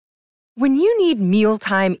When you need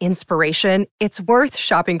mealtime inspiration, it's worth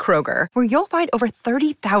shopping Kroger, where you'll find over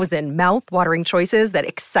 30,000 mouth-watering choices that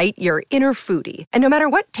excite your inner foodie. And no matter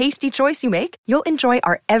what tasty choice you make, you'll enjoy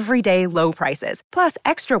our everyday low prices, plus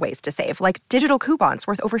extra ways to save, like digital coupons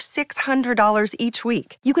worth over $600 each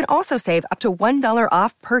week. You can also save up to $1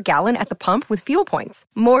 off per gallon at the pump with fuel points.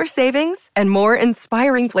 More savings and more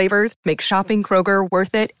inspiring flavors make shopping Kroger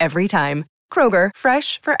worth it every time. Kroger,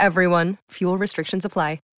 fresh for everyone. Fuel restrictions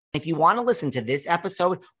apply. If you want to listen to this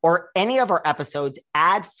episode or any of our episodes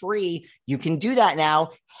ad-free, you can do that now.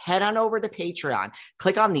 Head on over to Patreon.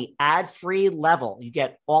 Click on the ad-free level. You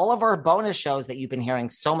get all of our bonus shows that you've been hearing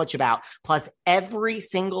so much about. Plus, every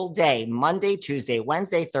single day, Monday, Tuesday,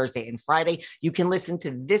 Wednesday, Thursday, and Friday, you can listen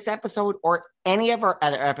to this episode or any of our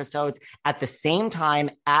other episodes at the same time,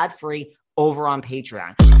 ad-free, over on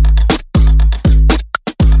Patreon.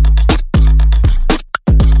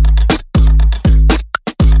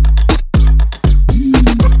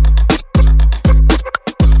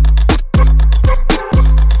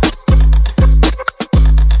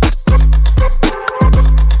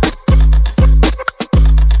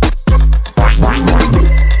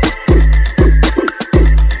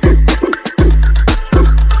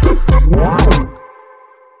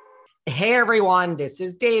 Hey everyone, this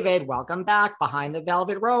is David. Welcome back behind the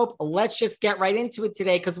velvet rope. Let's just get right into it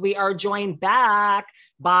today because we are joined back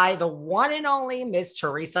by the one and only Miss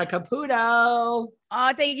Theresa Caputo.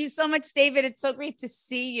 Oh, thank you so much, David. It's so great to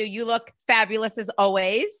see you. You look fabulous as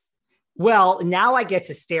always. Well, now I get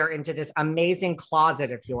to stare into this amazing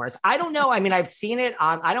closet of yours. I don't know. I mean, I've seen it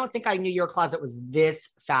on, I don't think I knew your closet was this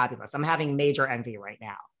fabulous. I'm having major envy right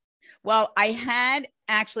now. Well,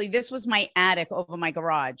 this was my attic over my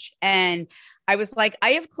garage. And I was like,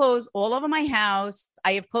 I have clothes all over my house.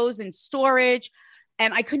 I have clothes in storage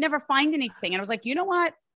and I could never find anything. And I was like, you know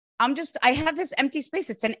what? I have this empty space.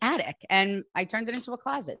 It's an attic. And I turned it into a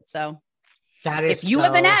closet. So if you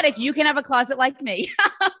have an attic, you can have a closet like me.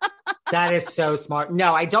 That is so smart.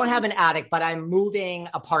 No, I don't have an attic, but I'm moving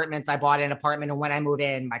apartments. I bought an apartment. And when I move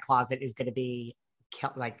in, my closet is going to be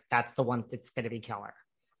that's the one that's going to be killer.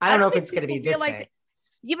 I don't know if it's going to be this big.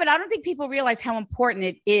 Yeah, but I don't think people realize how important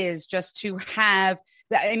it is just to have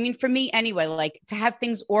that. I mean, for me anyway, like to have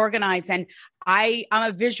things organized, and I'm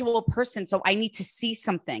a visual person, so I need to see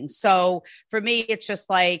something. So for me, it's just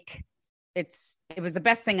like, it was the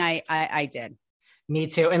best thing I did. Me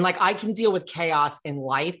too. And like, I can deal with chaos in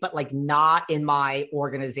life, but like not in my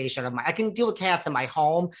organization I can deal with chaos in my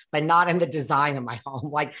home, but not in the design of my home.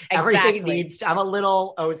 Like everything I'm a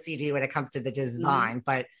little OCD when it comes to the design,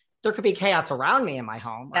 but there could be chaos around me in my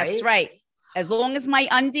home. Right? That's right. As long as my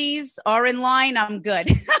undies are in line, I'm good.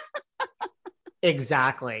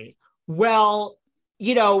 Exactly. Well,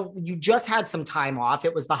 you just had some time off.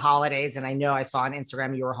 It was the holidays. And I know I saw on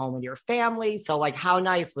Instagram, you were home with your family. So like, how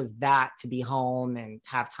nice was that to be home and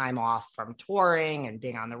have time off from touring and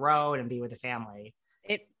being on the road and be with the family?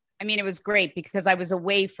 It was great because I was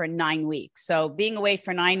away for 9 weeks. So being away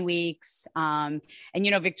for 9 weeks, and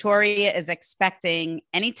Victoria is expecting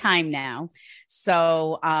any time now.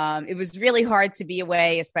 So it was really hard to be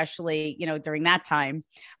away, especially, during that time.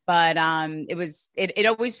 But it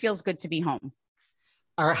always feels good to be home.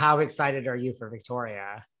 Or how excited are you for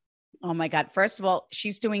Victoria? Oh my God. First of all,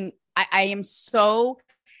 I am so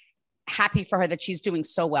happy for her that she's doing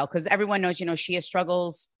so well, because everyone knows, she has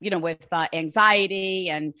struggles, with anxiety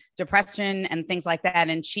and depression and things like that.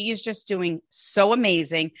 And she is just doing so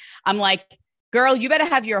amazing. I'm like, girl, you better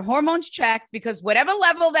have your hormones checked, because whatever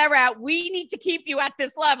level they're at, we need to keep you at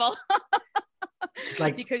this level.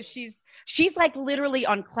 Because she's like literally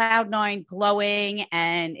on cloud 9, glowing.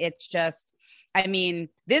 And it's just,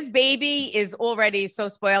 this baby is already so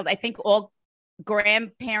spoiled. I think all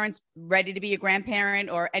grandparents ready to be a grandparent,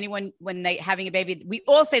 or anyone when they having a baby, we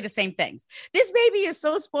all say the same things. This baby is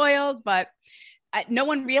so spoiled, but no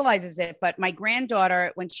one realizes it. But my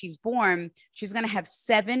granddaughter, when she's born, she's going to have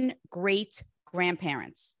 7 great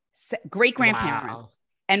grandparents, wow,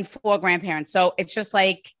 and 4 grandparents. So it's just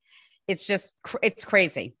like, it's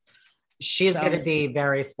crazy. She's going to be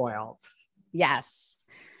very spoiled. Yes.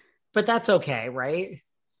 But that's okay, right?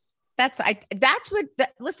 That's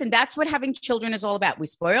what having children is all about. We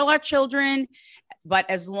spoil our children, but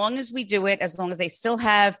as long as we do it, as long as they still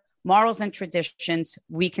have morals and traditions,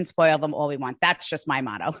 we can spoil them all we want. That's just my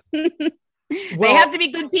motto. They have to be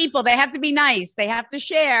good people. They have to be nice. They have to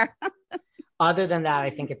share. Other than that, I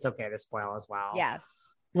think it's okay to spoil as well.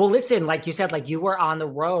 Yes. Well, listen, like you said, like you were on the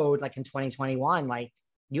road, like in 2021, like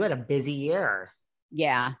you had a busy year.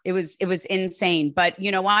 Yeah, it was insane. But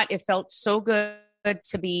you know what? It felt so good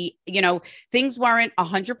to be, things weren't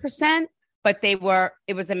 100%, but it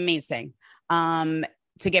was amazing.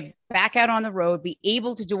 To get back out on the road, be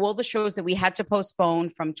able to do all the shows that we had to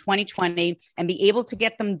postpone from 2020 and be able to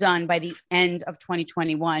get them done by the end of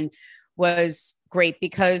 2021 was great,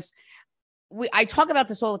 because I talk about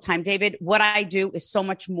this all the time, David. What I do is so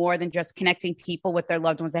much more than just connecting people with their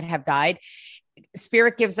loved ones that have died.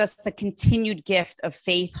 Spirit gives us the continued gift of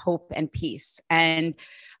faith, hope, and peace. And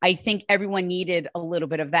I think everyone needed a little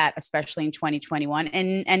bit of that, especially in 2021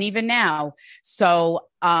 and even now. So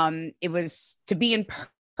it was to be in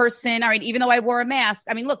person. All right. Even though I wore a mask,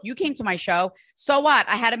 I mean, look, you came to my show. So what?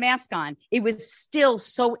 I had a mask on. It was still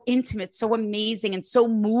so intimate, so amazing, and so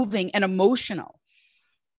moving and emotional.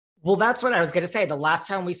 Well, that's what I was going to say. The last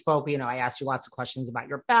time we spoke, I asked you lots of questions about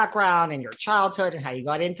your background and your childhood and how you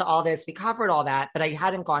got into all this. We covered all that, but I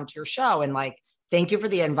hadn't gone to your show. And thank you for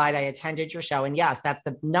the invite. I attended your show. And yes, that's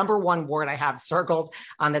the number one word I have circled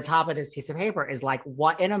on the top of this piece of paper is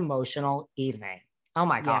what an emotional evening. Oh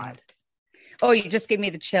my God. Yeah. Oh, you just gave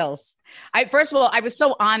me the chills. First of all, I was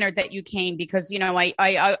so honored that you came, because,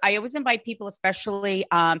 I always invite people, especially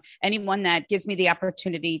anyone that gives me the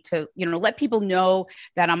opportunity to, let people know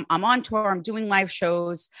that I'm on tour, I'm doing live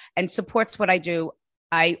shows, and supports what I do.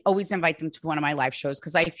 I always invite them to one of my live shows,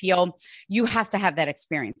 because I feel you have to have that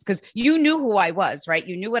experience, because you knew who I was, right?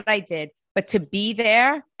 You knew what I did, but to be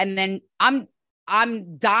there, and then I'm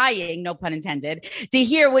dying, no pun intended, to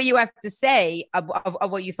hear what you have to say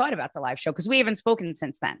of what you thought about the live show, because we haven't spoken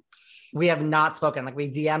since then. We have not spoken.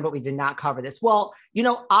 We DM'd, but we did not cover this. Well,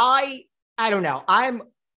 I don't know. I'm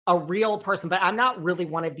a real person, but I'm not really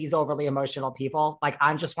one of these overly emotional people.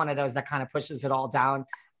 I'm just one of those that kind of pushes it all down.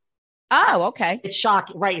 Oh, okay. It's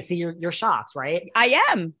shocking, right? So you're shocked, right? I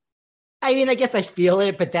am. I mean, I guess I feel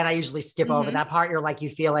it, but then I usually skip over that part. You're you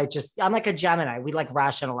feel it. I'm like a Gemini. We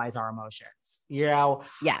rationalize our emotions,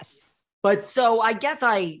 Yes. But so I guess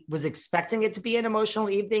I was expecting it to be an emotional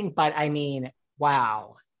evening, but I mean,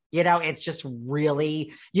 wow. It's just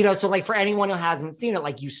really, so for anyone who hasn't seen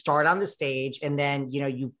it, you start on the stage and then,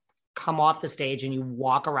 you come off the stage and you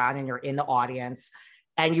walk around and you're in the audience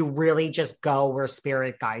and you really just go where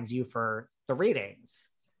spirit guides you for the readings.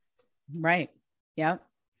 Right. Yeah.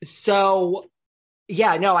 So,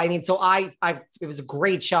 yeah, no, I mean, so it was a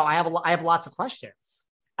great show. I have lots of questions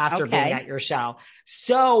after being at your show.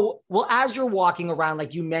 So, well, as you're walking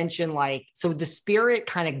around, you mentioned, so the spirit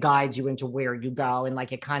kind of guides you into where you go. And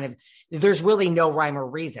it kind of, there's really no rhyme or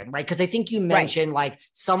reason, right? Because I think you mentioned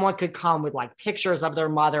someone could come with pictures of their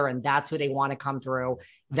mother and that's who they want to come through.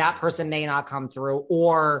 That person may not come through,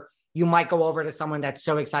 or you might go over to someone that's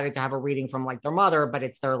so excited to have a reading from their mother, but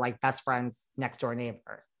it's their best friend's next door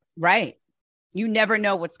neighbor. Right. You never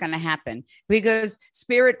know what's going to happen, because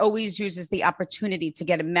spirit always uses the opportunity to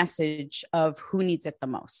get a message of who needs it the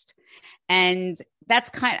most. And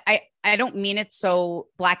that's I don't mean it so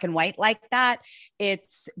black and white like that.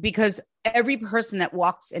 It's because every person that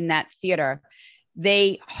walks in that theater,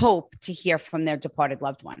 they hope to hear from their departed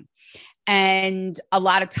loved one. And a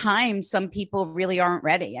lot of times, some people really aren't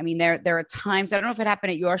ready. I mean, there are times, I don't know if it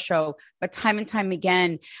happened at your show, but time and time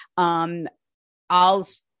again,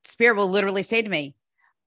 Spirit will literally say to me,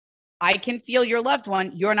 I can feel your loved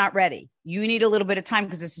one. You're not ready. You need a little bit of time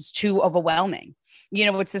because this is too overwhelming.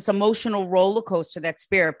 It's this emotional roller coaster that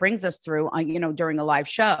spirit brings us through, during a live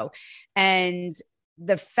show. And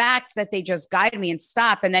the fact that they just guide me and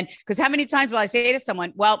stop. And then, because how many times will I say to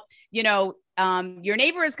someone, well, your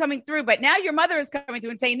neighbor is coming through, but now your mother is coming through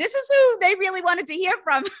and saying, this is who they really wanted to hear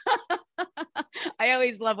from. I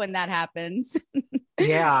always love when that happens.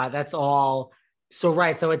 Yeah, that's all. So,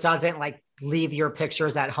 right. So it doesn't leave your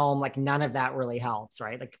pictures at home. None of that really helps,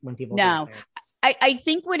 right? When people. No, I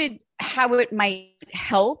think how it might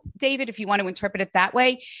help, David, if you want to interpret it that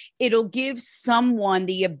way, it'll give someone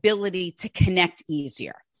the ability to connect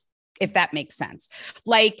easier, if that makes sense.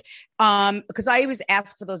 Because I always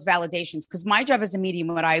ask for those validations, because my job as a medium,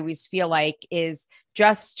 what I always feel is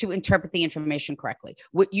just to interpret the information correctly.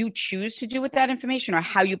 What you choose to do with that information or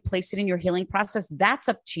how you place it in your healing process, that's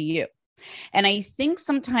up to you. And I think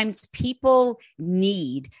sometimes people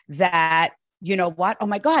need that, what? Oh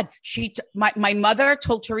my God, my mother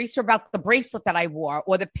told Theresa about the bracelet that I wore,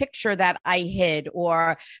 or the picture that I hid,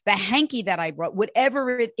 or the hanky that I brought,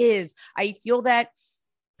 whatever it is. I feel that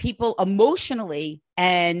people emotionally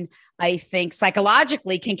and I think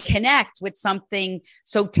psychologically can connect with something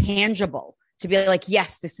so tangible to be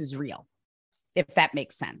yes, this is real. If that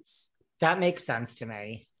makes sense. That makes sense to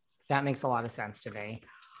me. That makes a lot of sense to me.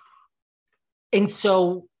 And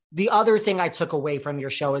so the other thing I took away from your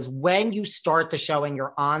show is when you start the show and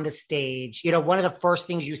you're on the stage, one of the first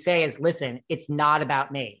things you say is, listen, it's not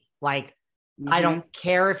about me. I don't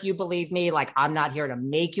care if you believe me. Like, I'm not here to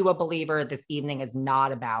make you a believer. This evening is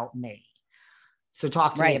not about me. So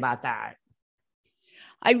talk to me about that.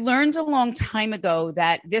 I learned a long time ago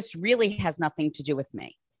that this really has nothing to do with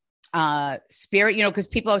me. Spirit, because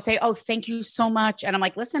people always say, oh, thank you so much. And I'm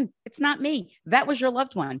like, listen, it's not me. That was your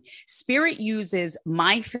loved one. Spirit uses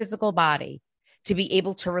my physical body to be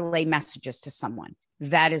able to relay messages to someone.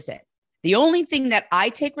 That is it. The only thing that I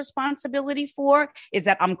take responsibility for is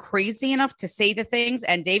that I'm crazy enough to say the things.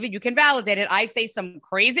 And David, you can validate it. I say some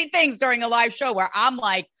crazy things during a live show where I'm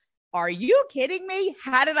like, are you kidding me?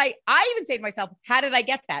 I even say to myself, how did I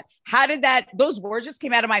get that? Those words just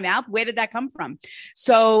came out of my mouth. Where did that come from?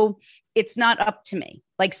 So it's not up to me.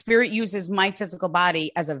 Like, Spirit uses my physical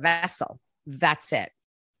body as a vessel. That's it.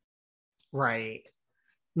 Right.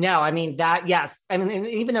 No, I mean that, yes. I mean,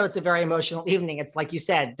 even though it's a very emotional evening, it's like you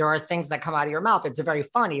said, there are things that come out of your mouth. It's a very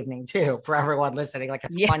fun evening too, for everyone listening. Like,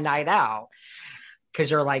 it's a fun night out. Cause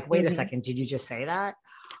you're like, wait a second, did you just say that?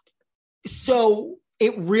 So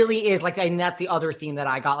it really is like, and that's the other theme that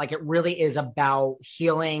I got. Like, it really is about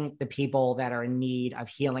healing the people that are in need of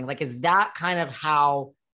healing. Like, is that kind of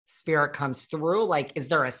how Spirit comes through? Like, is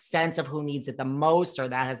there a sense of who needs it the most, or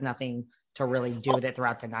that has nothing to really do with it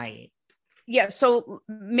throughout the night? Yeah. So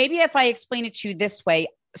maybe if I explain it to you this way.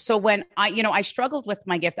 So when I struggled with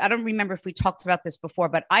my gift, I don't remember if we talked about this before,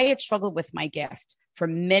 but I had struggled with my gift for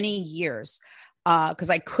many years because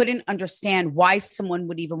I couldn't understand why someone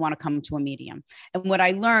would even want to come to a medium. And what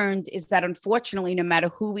I learned is that, unfortunately, no matter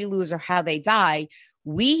who we lose or how they die,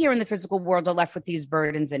 we here in the physical world are left with these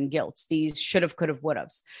burdens and guilts, these should have, could have, would have.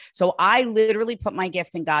 So I literally put my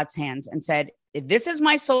gift in God's hands and said, if this is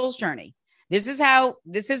my soul's journey, this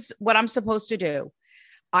is what I'm supposed to do.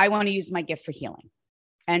 I want to use my gift for healing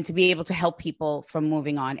and to be able to help people from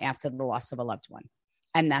moving on after the loss of a loved one.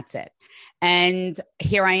 And that's it. And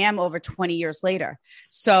here I am over 20 years later.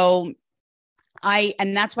 So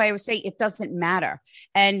and that's why I would say it doesn't matter.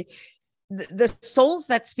 And the souls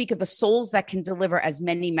that speak of the souls that can deliver as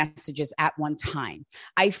many messages at one time.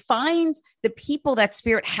 I find the people that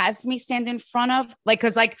Spirit has me stand in front of,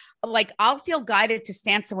 cause I'll feel guided to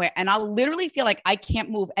stand somewhere and I'll literally feel like I can't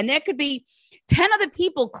move. And there could be 10 other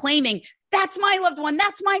people claiming that's my loved one.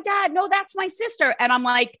 That's my dad. No, that's my sister. And I'm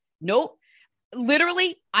like, nope.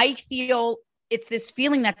 Literally, I feel it's this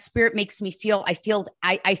feeling that Spirit makes me feel. I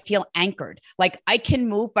feel anchored. Like, I can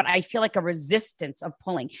move, but I feel like a resistance of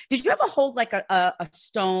pulling. Did you ever hold like a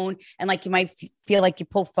stone and like you might feel like you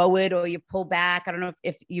pull forward or you pull back? I don't know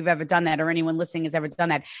if you've ever done that or anyone listening has ever done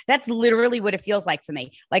that. That's literally what it feels like for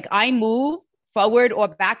me. Like, I move forward or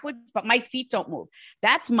backwards, but my feet don't move.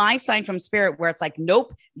 That's my sign from Spirit where it's like,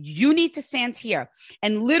 nope, you need to stand here.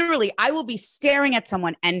 And literally I will be staring at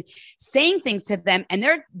someone and saying things to them and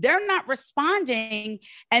they're not responding.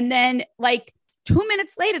 And then like 2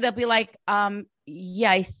 minutes later, they'll be like,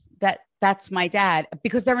 yeah, that's my dad,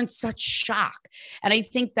 because they're in such shock. And I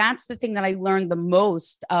think that's the thing that I learned the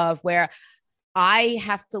most of, where I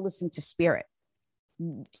have to listen to Spirit.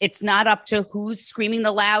 It's not up to who's screaming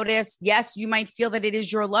the loudest. Yes, you might feel that it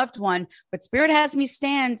is your loved one, but Spirit has me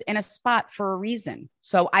stand in a spot for a reason.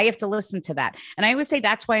 So I have to listen to that. And I always say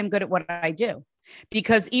that's why I'm good at what I do.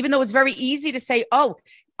 Because even though it's very easy to say, oh,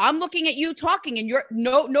 I'm looking at you talking and you're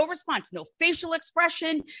no response, no facial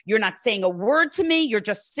expression. You're not saying a word to me. You're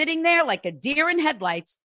just sitting there like a deer in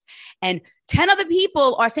headlights. And 10 other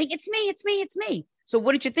people are saying, it's me, it's me, it's me. So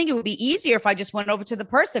wouldn't you think it would be easier if I just went over to the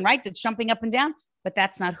person, right, that's jumping up and down? But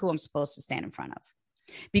that's not who I'm supposed to stand in front of.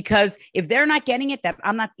 Because if they're not getting it, that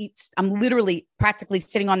I'm literally practically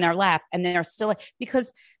sitting on their lap and they're still,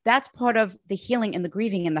 because that's part of the healing and the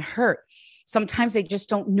grieving and the hurt. Sometimes they just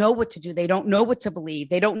don't know what to do. They don't know what to believe.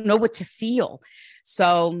 They don't know what to feel.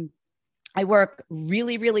 So I work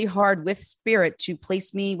really, really hard with Spirit to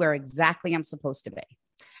place me where exactly I'm supposed to be.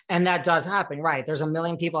 And that does happen, right? There's a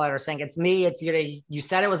million people that are saying it's me. It's you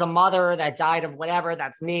said it was a mother that died of whatever.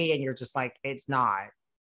 That's me. And you're just like, it's not.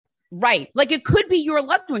 Right. Like, it could be your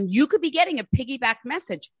loved one. You could be getting a piggyback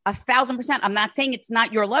message 1,000%. I'm not saying it's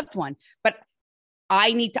not your loved one, but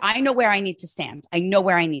I know where I need to stand. I know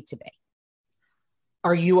where I need to be.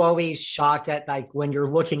 Are you always shocked at like when you're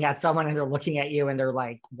looking at someone and they're looking at you and they're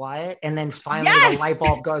like, what? And then finally the light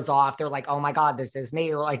bulb goes off. They're like, oh my God, this is me.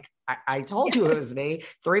 You're like, I told you it was me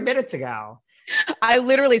 3 minutes ago. I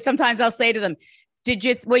literally, sometimes I'll say to them,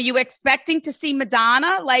 were you expecting to see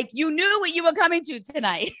Madonna? Like, you knew what you were coming to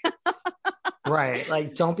tonight. Right.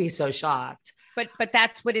 Like, don't be so shocked. But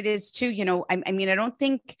that's what it is too. You know, I mean, I don't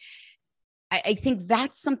think I think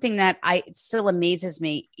that's something that it still amazes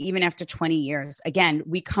me, even after 20 years. Again,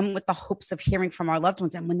 we come with the hopes of hearing from our loved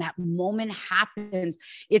ones. And when that moment happens,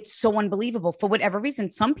 it's so unbelievable for whatever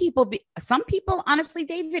reason. Some people, honestly,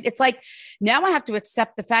 David, it's like, now I have to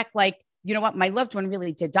accept the fact, like, you know what? My loved one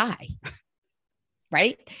really did die.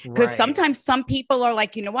 Right? Because sometimes some people are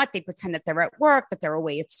like, you know what? They pretend that they're at work, that they're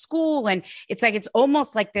away at school. And it's like, it's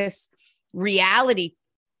almost like this reality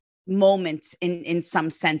moments in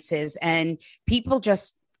some senses, and people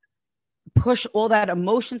just push all that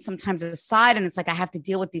emotion sometimes aside, and it's like, I have to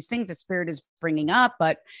deal with these things the spirit is bringing up.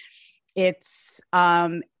 But it's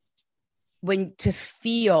when to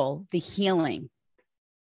feel the healing,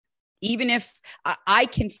 even if I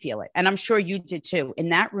can feel it, and I'm sure you did too, in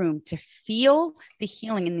that room, to feel the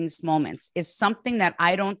healing in these moments is something that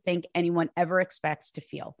I don't think anyone ever expects to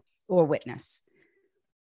feel or witness.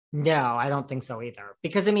 No, I don't think so either.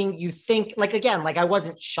 Because I mean, you think, like, again, like, I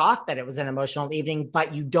wasn't shocked that it was an emotional evening,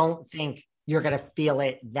 but you don't think you're going to feel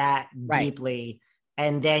it that deeply.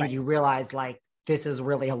 And then you realize, like, this is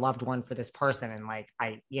really a loved one for this person. And like,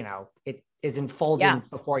 it is unfolding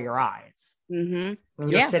before your eyes. Mm-hmm. When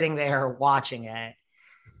you're sitting there watching it.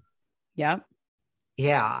 Yeah.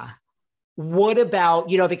 Yeah. What about,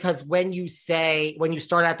 because when you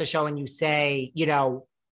start out the show and you say,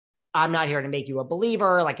 I'm not here to make you a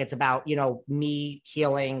believer. Like, it's about, me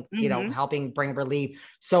healing, helping bring relief.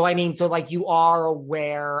 So, I mean, like, you are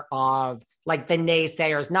aware of, like, the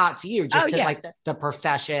naysayers, not to you, just to like the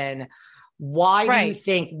profession. Why do you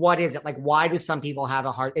think, what is it? Like, why do some people have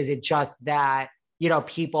is it just that,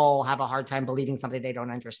 people have a hard time believing something they don't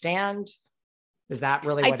understand? Is that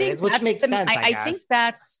really what it is? Which makes sense, I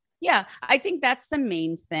guess. I think that's the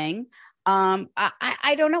main thing.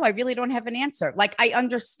 I don't know. I really don't have an answer. Like, I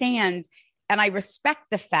understand and I respect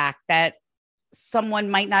the fact that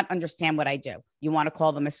someone might not understand what I do. You want to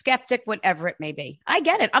call them a skeptic, whatever it may be. I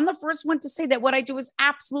get it. I'm the first one to say that what I do is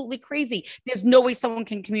absolutely crazy. There's no way someone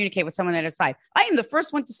can communicate with someone that is sight. I am the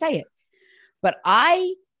first one to say it. But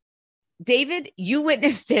David, you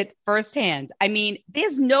witnessed it firsthand. I mean,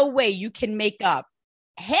 there's no way you can make up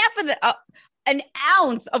half of an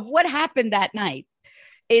ounce of what happened that night.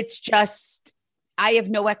 It's just, I have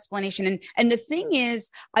no explanation. And the thing is,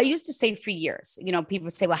 I used to say for years, people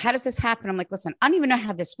would say, well, how does this happen? I'm like, listen, I don't even know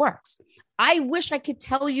how this works. I wish I could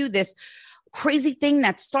tell you this crazy thing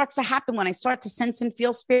that starts to happen when I start to sense and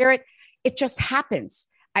feel spirit. It just happens.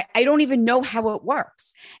 I don't even know how it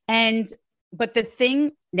works. But the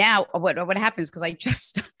thing now, what happens, because I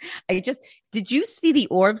just, did you see the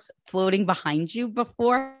orbs floating behind you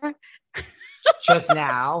before? Just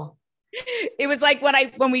now. It was like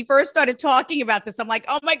when we first started talking about this, I'm like,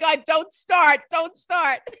 oh my God, don't start.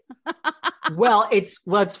 Well,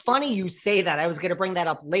 it's funny you say that. I was going to bring that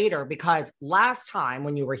up later, because last time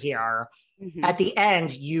when you were here, at the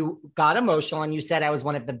end, you got emotional and you said I was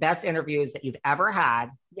one of the best interviews that you've ever had.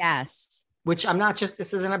 Yes. Which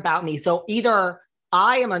this isn't about me. So either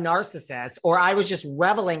I am a narcissist, or I was just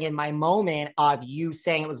reveling in my moment of you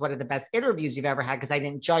saying it was one of the best interviews you've ever had, because I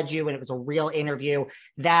didn't judge you and it was a real interview.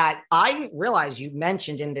 That I didn't realize you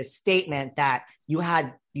mentioned in this statement that you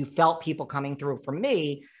felt people coming through for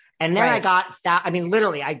me. And then I got that. I mean,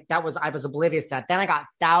 literally, I was oblivious to that. Then I got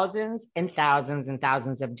thousands and thousands and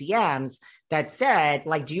thousands of DMs that said,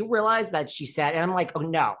 like, do you realize that she said, and I'm like, oh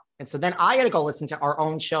no. And so then I got to go listen to our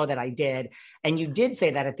own show that I did. And you did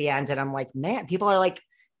say that at the end. And I'm like, man, people are like,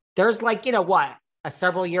 there's like, a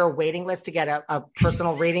several year waiting list to get a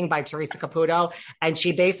personal reading by Theresa Caputo. And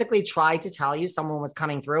she basically tried to tell you someone was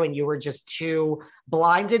coming through and you were just too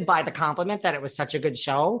blinded by the compliment that it was such a good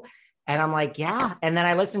show. And I'm like, yeah. And then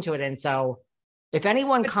I listened to it. And so if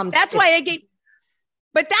anyone comes, that's why I gave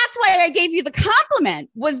you the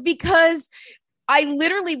compliment, was because I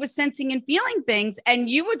literally was sensing and feeling things. And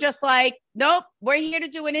you were just like, nope, we're here to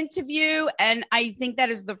do an interview. And I think that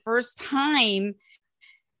is the first time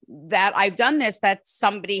that I've done this, that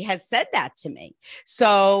somebody has said that to me.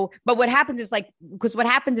 So, but what happens is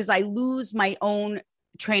I lose my own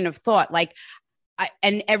train of thought.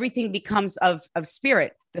 And everything becomes of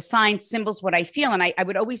spirit, the signs, symbols, what I feel. And I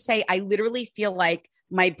would always say, I literally feel like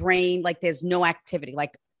my brain, like there's no activity.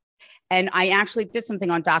 And I actually did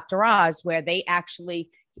something on Dr. Oz where they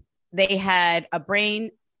had a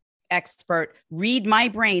brain expert read my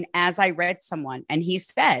brain as I read someone. And he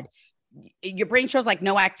said, your brain shows like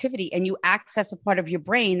no activity and you access a part of your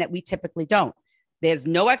brain that we typically don't. There's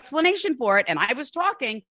no explanation for it. And I was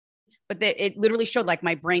talking, but it literally showed like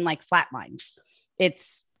my brain, like flatlines.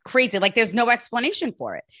 It's crazy. Like there's no explanation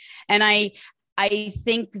for it. And I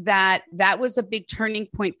think that was a big turning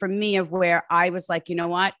point for me, of where I was like, you know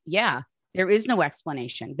what? Yeah, There is no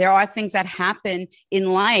explanation. There are things that happen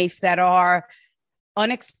in life that are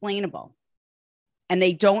unexplainable, and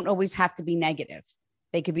they don't always have to be negative.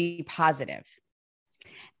 They could be positive.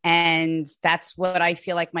 And that's what I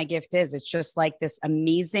feel like my gift is. It's just like this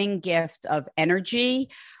amazing gift of energy,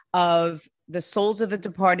 of the souls of the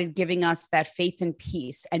departed giving us that faith and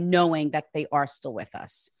peace and knowing that they are still with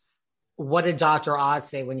us. What did Dr. Oz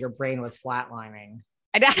say when your brain was flatlining?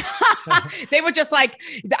 They were just like,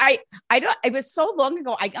 I don't, it was so long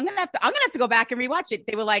ago. I'm going to have to go back and rewatch it.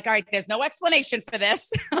 They were like, all right, there's no explanation for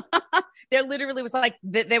this. There literally was like,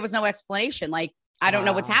 there was no explanation. Like, I don't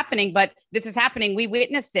know what's happening, but this is happening. We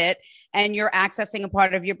witnessed it, and you're accessing a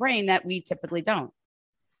part of your brain that we typically don't.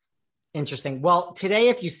 Interesting. Well, today,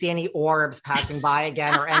 if you see any orbs passing by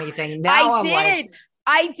again or anything, now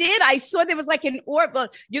I did. I saw there was like an orb. Well,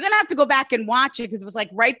 you're going to have to go back and watch it because it was like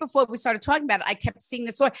right before we started talking about it. I kept seeing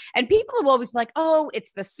this orb, and people have always been like, oh,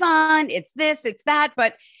 it's the sun, it's this, it's that.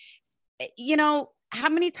 But, you know, how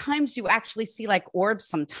many times you actually see like orbs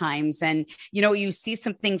sometimes, and, you know, you see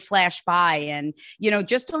something flash by, and, you know,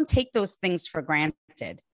 just don't take those things for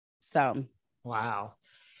granted. So, wow.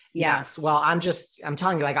 Yeah. Yes. Well, I'm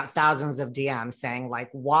telling you, I got thousands of DMs saying like,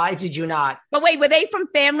 why did you not? But wait, were they from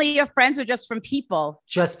family or friends or just from people?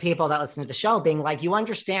 Just people that listen to the show being like, you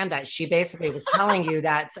understand that she basically was telling you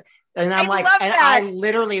that. And I'm like, and I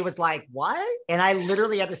literally was like, what? And I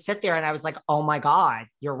literally had to sit there and I was like, oh my God,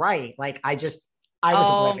 you're right. Like, I was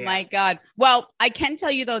oblivious. My God. Well, I can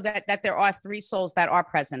tell you though, that there are 3 souls that are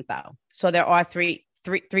present though. So there are three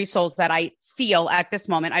souls that I feel at this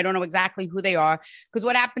moment. I don't know exactly who they are, because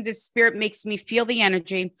what happens is spirit makes me feel the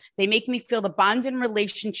energy. They make me feel the bond in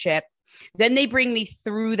relationship. Then they bring me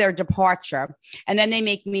through their departure. And then they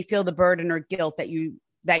make me feel the burden or guilt that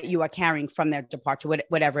you are carrying from their departure,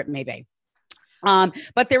 whatever it may be.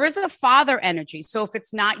 But there is a father energy. So if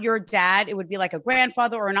it's not your dad, it would be like a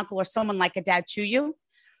grandfather or an uncle or someone like a dad to you.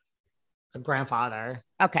 A grandfather.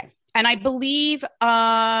 Okay. And I believe,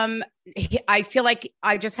 I feel like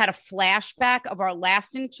I just had a flashback of our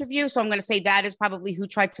last interview. So I'm going to say that is probably who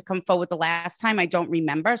tried to come forward the last time. I don't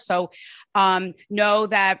remember. So know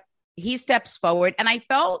that he steps forward. And I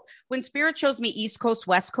felt when spirit shows me East Coast,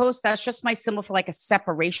 West Coast, that's just my symbol for like a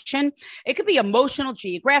separation. It could be emotional,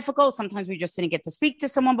 geographical. Sometimes we just didn't get to speak to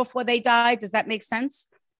someone before they died. Does that make sense?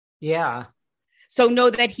 Yeah. So know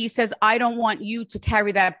that he says, I don't want you to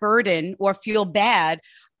carry that burden or feel bad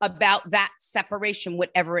about that separation,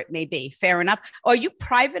 whatever it may be. Fair enough. Are you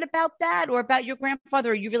private about that or about your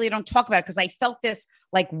grandfather, or you really don't talk about it? Because I felt this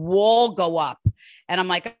like wall go up, and I'm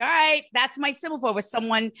like, all right, that's my symbol for with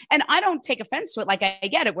someone. And I don't take offense to it. Like I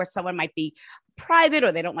get it, where someone might be private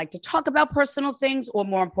or they don't like to talk about personal things, or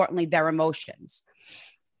more importantly, their emotions.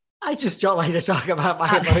 I just don't like to talk about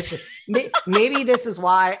my emotions. Maybe this is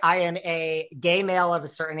why I am a gay male of a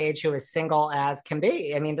certain age who is single as can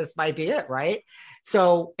be. I mean, this might be it, right?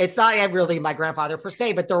 So it's not really my grandfather per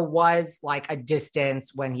se, but there was like a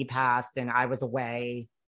distance when he passed and I was away.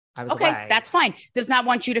 Okay, that's fine. Does not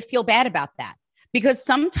want you to feel bad about that, because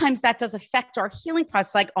sometimes that does affect our healing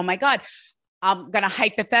process. Like, oh my God, I'm going to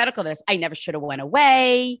hypothetical this. I never should have went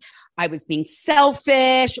away. I was being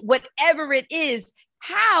selfish, whatever it is.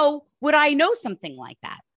 How would I know something like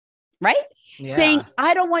that? Right? Yeah. Saying,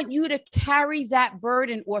 I don't want you to carry that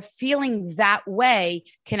burden or feeling that way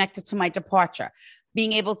connected to my departure.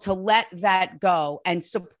 Being able to let that go and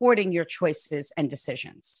supporting your choices and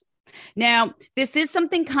decisions. Now, this is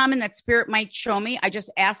something common that spirit might show me. I just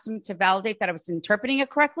asked him to validate that I was interpreting it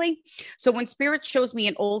correctly. So when spirit shows me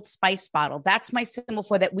an Old Spice bottle, that's my symbol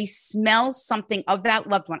for that we smell something of that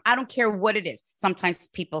loved one. I don't care what it is. Sometimes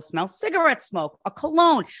people smell cigarette smoke, a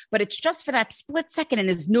cologne, but it's just for that split second, and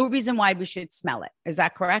there's no reason why we should smell it. Is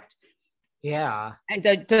that correct? Yeah. And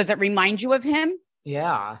does it remind you of him?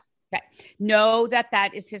 Yeah. Okay. Know that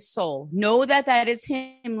that is his soul. Know that that is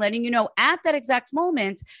him letting you know at that exact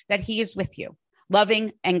moment that he is with you,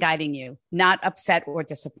 loving and guiding you, not upset or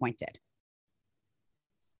disappointed.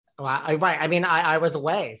 Well, right. I mean, I was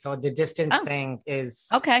away. So the distance thing is.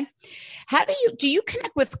 Okay. How do you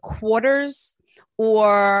connect with quarters?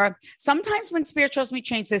 Or sometimes when spirit shows me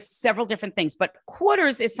change, there's several different things, but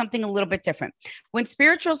quarters is something a little bit different. When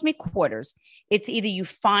spirit shows me quarters, it's either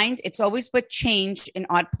it's always with change in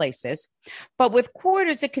odd places, but with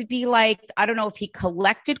quarters, it could be like, I don't know if he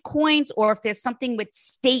collected coins or if there's something with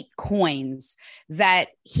state coins that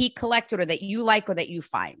he collected or that you like or that you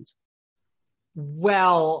find.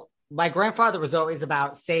 Well, my grandfather was always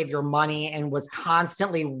about save your money and was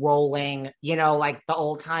constantly rolling, like the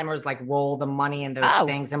old timers, like roll the money in those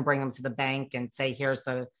things and bring them to the bank and say, here's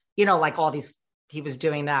the, like all these, he was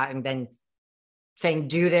doing that and then saying,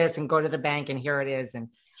 do this and go to the bank and here it is. And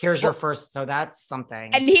here's your first. So that's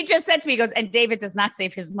something. And he just said to me, he goes, and David does not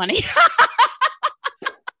save his money.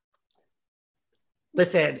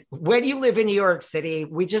 Listen, when you live in New York City,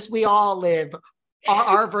 we all live,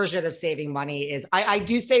 our version of saving money is I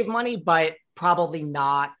do save money, but probably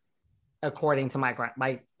not according to my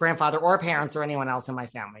grandfather or parents or anyone else in my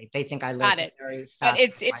family. They think I live very fast. But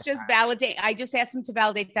it's just validate. I just asked him to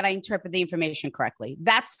validate that I interpret the information correctly.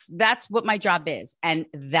 That's what my job is. And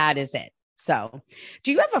that is it. So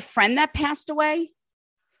do you have a friend that passed away?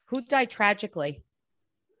 Who died tragically?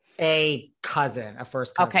 A cousin, a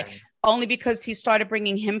first cousin. Okay. Only because he started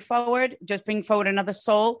bringing him forward, just bringing forward another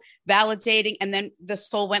soul, validating. And then the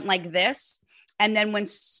soul went like this. And then when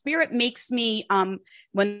spirit makes me,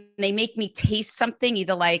 when they make me taste something,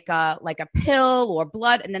 either like a pill or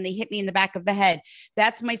blood, and then they hit me in the back of the head,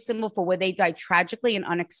 that's my symbol for where they died tragically and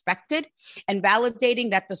unexpected, and validating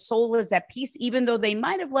that the soul is at peace, even though they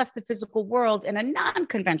might have left the physical world in a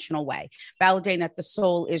non-conventional way, validating that the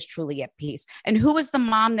soul is truly at peace. And who is the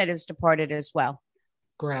mom that is departed as well?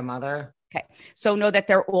 Grandmother. Okay. So know that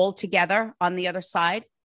they're all together on the other side.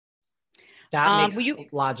 That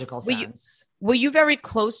makes logical sense. Were you very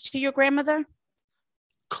close to your grandmother?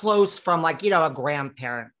 Close from a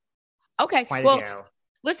grandparent. Okay. Point of view.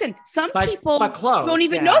 Listen, some people close, don't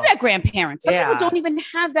even know their grandparents. Some people don't even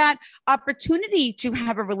have that opportunity to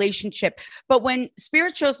have a relationship. But when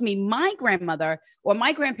spirit shows me my grandmother or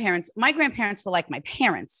my grandparents were like my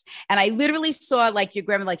parents. And I literally saw your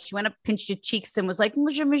grandma, she went up, pinched your cheeks and was like,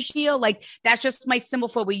 Michelle, that's just my symbol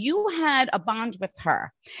for where you had a bond with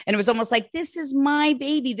her. And it was almost like, this is my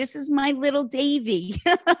baby. This is my little Davy.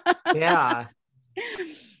 Yeah.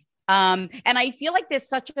 And I feel like there's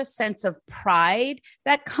such a sense of pride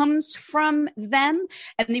that comes from them.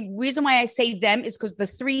 And the reason why I say them is because the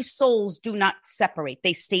three souls do not separate.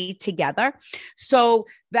 They stay together. So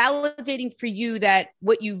validating for you that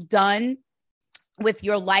what you've done with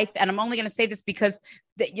your life, and I'm only going to say this because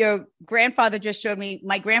your grandfather just showed me,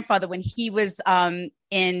 my grandfather, when he was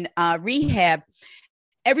in rehab,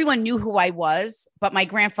 everyone knew who I was, but my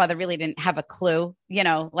grandfather really didn't have a clue, he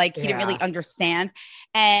didn't really understand.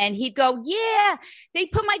 And he'd go, yeah, they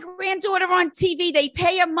put my granddaughter on TV. They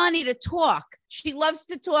pay her money to talk. She loves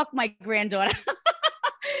to talk, my granddaughter.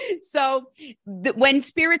 So when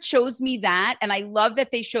spirit shows me that, and I love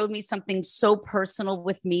that they showed me something so personal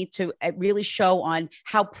with me to really show on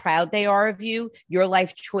how proud they are of you, your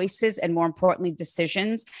life choices, and more importantly,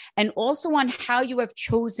 decisions, and also on how you have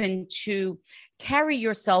chosen to carry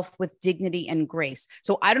yourself with dignity and grace.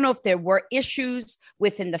 So I don't know if there were issues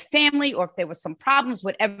within the family or if there was some problems,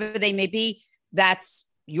 whatever they may be, that's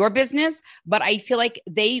your business. But I feel like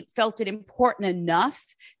they felt it important enough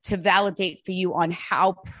to validate for you on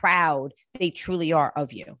how proud they truly are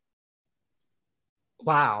of you.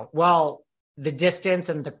 Wow. Well, the distance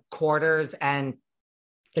and the quarters and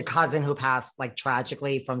the cousin who passed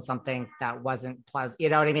tragically from something that wasn't pleasant. You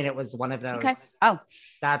know what I mean? It was one of those. Okay. Oh,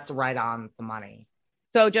 that's right on the money.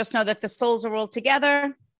 So just know that the souls are all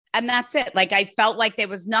together and that's it. I felt like there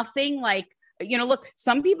was nothing look,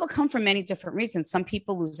 some people come from many different reasons. Some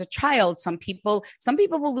people lose a child. Some people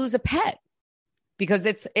will lose a pet because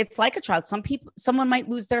it's like a child. Someone might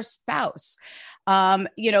lose their spouse.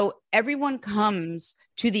 Everyone comes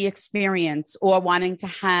to the experience or wanting to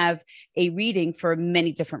have a reading for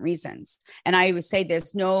many different reasons. And I always say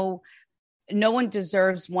there's no one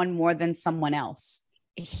deserves one more than someone else.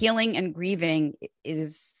 Healing and grieving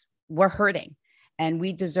we're hurting. And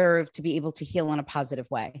we deserve to be able to heal in a positive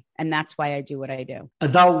way. And that's why I do what I do.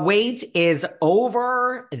 The wait is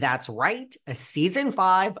over. That's right. Season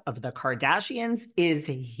 5 of The Kardashians is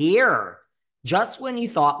here. Just when you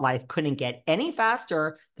thought life couldn't get any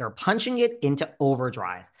faster, they're punching it into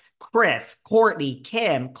overdrive. Kris, Kourtney,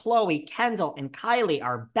 Kim, Khloe, Kendall, and Kylie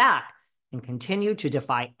are back and continue to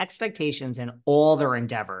defy expectations in all their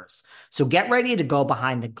endeavors. So get ready to go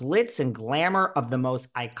behind the glitz and glamour of the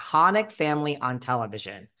most iconic family on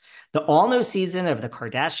television. The all-new season of The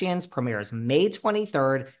Kardashians premieres May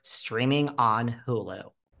 23rd, streaming on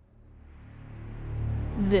Hulu.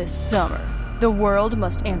 This summer, the world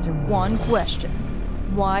must answer one question.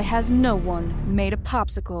 Why has no one made a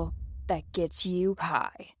popsicle that gets you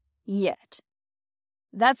high yet?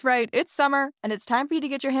 That's right, it's summer, and it's time for you to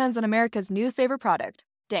get your hands on America's new favorite product,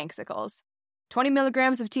 Danksicles. 20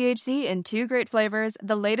 milligrams of THC in 2 great flavors,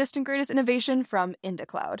 the latest and greatest innovation from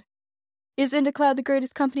IndaCloud. Is IndaCloud the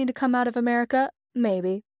greatest company to come out of America?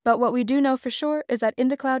 Maybe. But what we do know for sure is that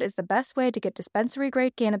IndaCloud is the best way to get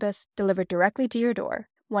dispensary-grade cannabis delivered directly to your door,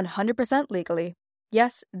 100% legally.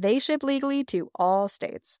 Yes, they ship legally to all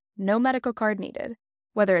states. No medical card needed.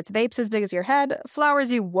 Whether it's vapes as big as your head,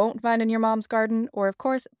 flowers you won't find in your mom's garden, or of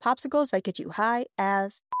course, popsicles that get you high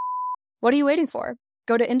as... What are you waiting for?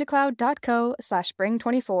 Go to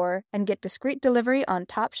indacloud.co/spring24 and get discreet delivery on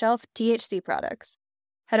top-shelf THC products.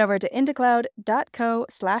 Head over to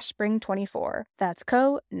indacloud.co/spring24. That's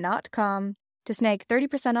co, not com, to snag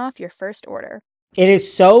 30% off your first order. It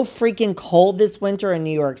is so freaking cold this winter in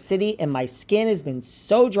New York City, and my skin has been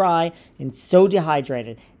so dry and so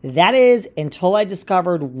dehydrated. That is until I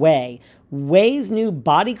discovered Ouai. Ouai's new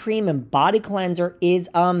body cream and body cleanser is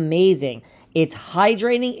amazing. It's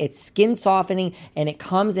hydrating, it's skin softening, and it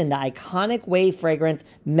comes in the iconic Ouai fragrance,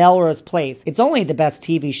 Melrose Place. It's only the best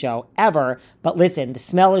TV show ever, but listen, the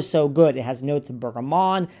smell is so good. It has notes of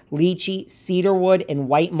bergamot, lychee, cedarwood, and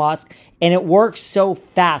white musk, and it works so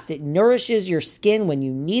fast. It nourishes your skin when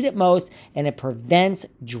you need it most, and it prevents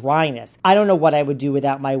dryness. I don't know what I would do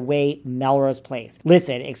without my Ouai Melrose Place.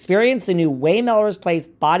 Listen, experience the new Ouai Melrose Place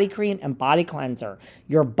body cream and body cleanser.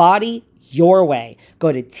 Your body, your way.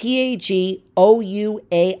 Go to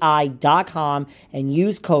THEOUAI.com and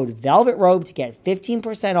use code VELVETROBE to get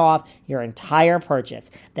 15% off your entire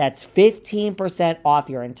purchase. That's 15% off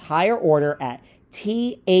your entire order at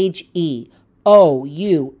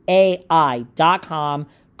THEOUAI.com.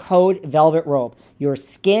 Code Velvet Rope. Your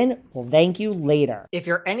skin will thank you later. If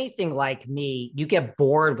you're anything like me, you get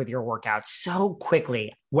bored with your workouts so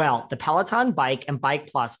quickly. Well, the Peloton Bike and Bike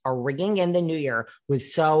Plus are ringing in the new year with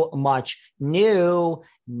so much new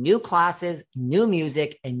classes, new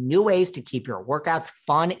music, and new ways to keep your workouts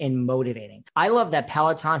fun and motivating. I love that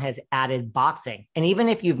Peloton has added boxing. And even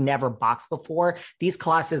if you've never boxed before, these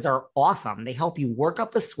classes are awesome. They help you work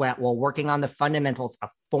up a sweat while working on the fundamentals of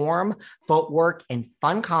form, footwork, and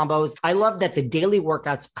fun combos. I love that the daily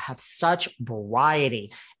workouts have such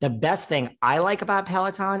variety. The best thing I like about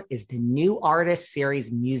Peloton is the new artist series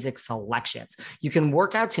music selections. You can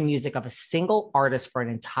work out to music of a single artist for an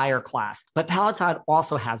entire class, but Peloton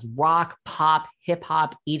also has rock, pop, hip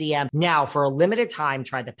hop, EDM. Now, for a limited time,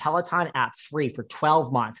 try the Peloton app free for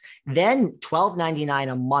 12 months, then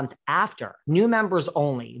 $12.99 a month after. New members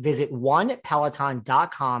only. Visit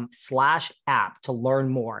onepeloton.com/app to learn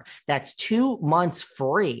more. That's 2 months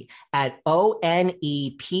free at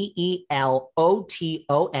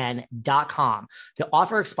onepeloton.com. The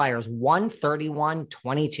offer expires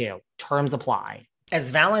 1/31/22. Terms apply.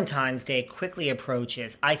 As Valentine's Day quickly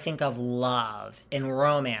approaches, I think of love and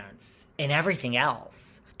romance and everything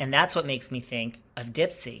else. And that's what makes me think of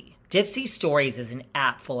Dipsea. Dipsea Stories is an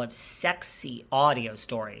app full of sexy audio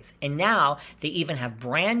stories. And now they even have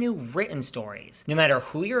brand new written stories. No matter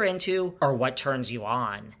who you're into or what turns you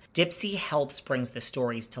on, Dipsea helps brings the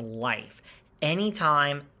stories to life.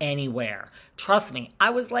 Anytime, anywhere. Trust me,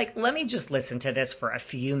 I was like, let me just listen to this for a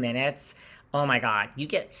few minutes. Oh my God, you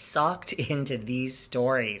get sucked into these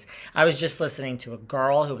stories. I was just listening to a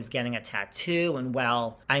girl who was getting a tattoo, and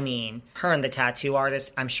well, I mean, her and the tattoo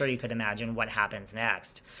artist, I'm sure you could imagine what happens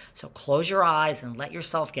next. So close your eyes and let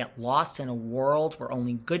yourself get lost in a world where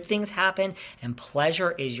only good things happen and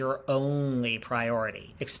pleasure is your only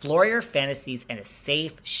priority. Explore your fantasies in a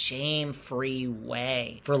safe, shame-free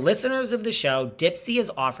way. For listeners of the show, Dipsea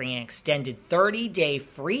is offering an extended 30-day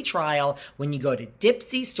free trial when you go to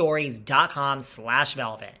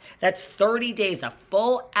dipseastories.com/velvet. That's 30 days of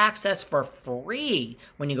full access for free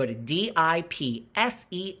when you go to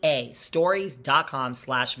DIPSEA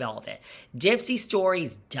stories.com/velvet.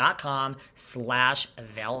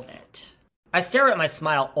 dipseastories.com/velvet. I stare at my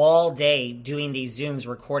smile all day doing these Zooms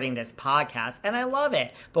recording this podcast, and I love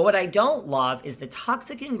it. But what I don't love is the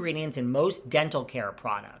toxic ingredients in most dental care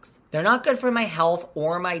products. They're not good for my health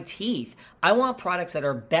or my teeth. I want products that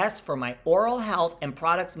are best for my oral health and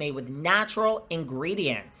products made with natural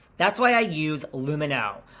ingredients. That's why I use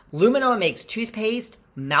Lumino. Lumino makes toothpaste,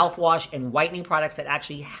 mouthwash, and whitening products that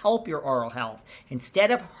actually help your oral health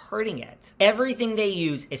instead of hurting it. Everything they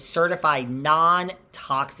use is certified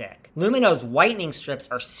non-toxic. Lumino's whitening strips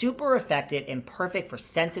are super effective and perfect for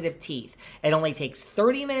sensitive teeth. It only takes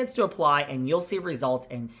 30 minutes to apply and you'll see results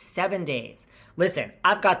in 7 days. Listen,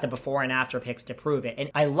 I've got the before and after pics to prove it, and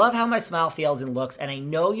I love how my smile feels and looks, and I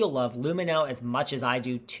know you'll love Lumino as much as I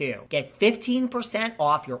do too. Get 15%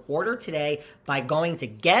 off your order today by going to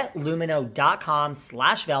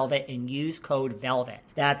getlumino.com/velvet and use code VELVET.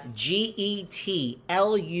 That's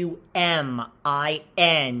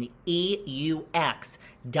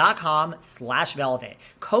GETLUMINEUX.com/velvet.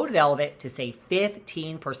 Code VELVET to save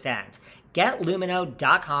 15%.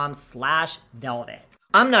 getlumino.com/velvet.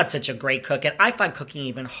 I'm not such a great cook, and I find cooking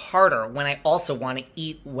even harder when I also want to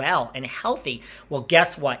eat well and healthy. Well,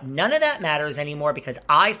 guess what? None of that matters anymore because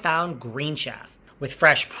I found Green Chef. With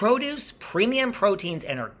fresh produce, premium proteins,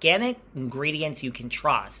 and organic ingredients you can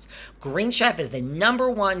trust, Green Chef is the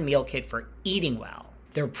 #1 meal kit for eating well.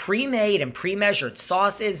 Their pre-made and pre-measured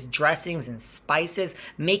sauces, dressings, and spices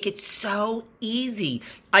make it so easy.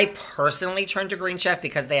 I personally turn to Green Chef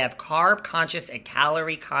because they have carb-conscious and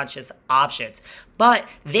calorie-conscious options. But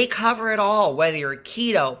they cover it all, whether you're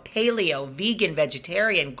keto, paleo, vegan,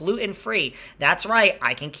 vegetarian, gluten-free. That's right,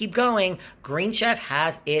 I can keep going. Green Chef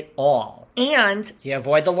has it all. And you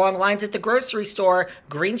avoid the long lines at the grocery store.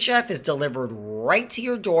 Green Chef is delivered right to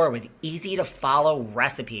your door with easy-to-follow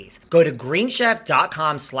recipes. Go to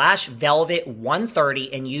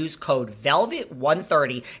greenchef.com/velvet130 and use code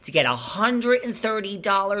velvet130 to get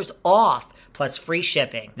 $130 off plus free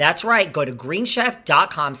shipping. That's right. Go to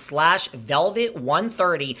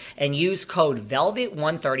greenchef.com/velvet130 and use code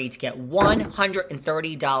velvet130 to get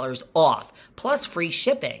 $130 off plus free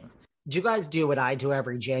shipping. Do you guys do what I do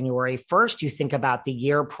every January? First, you think about the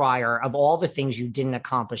year prior of all the things you didn't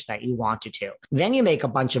accomplish that you wanted to. Then you make a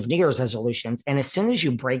bunch of New Year's resolutions. And as soon as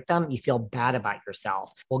you break them, you feel bad about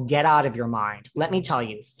yourself. Well, get out of your mind. Let me tell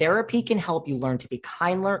you, therapy can help you learn to be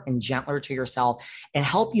kinder and gentler to yourself and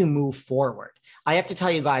help you move forward. I have to tell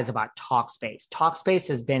you guys about Talkspace. Talkspace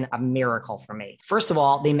has been a miracle for me. First of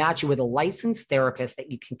all, they match you with a licensed therapist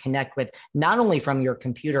that you can connect with not only from your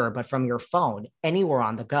computer, but from your phone, anywhere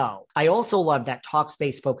on the go. I also love that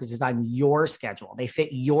Talkspace focuses on your schedule. They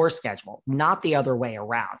fit your schedule, not the other way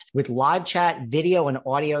around. With live chat, video, and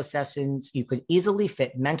audio sessions, you could easily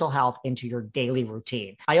fit mental health into your daily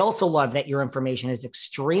routine. I also love that your information is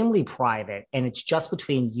extremely private and it's just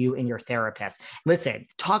between you and your therapist. Listen,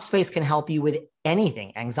 Talkspace can help you with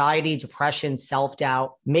anything: anxiety, depression,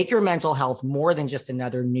 self-doubt. Make your mental health more than just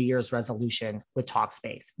another New Year's resolution with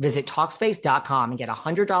Talkspace. Visit Talkspace.com and get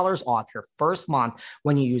 $100 off your first month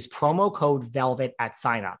when you use promo code VELVET at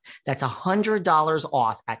signup. That's $100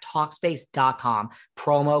 off at Talkspace.com,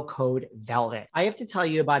 promo code VELVET. I have to tell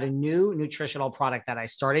you about a new nutritional product that I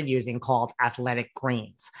started using called Athletic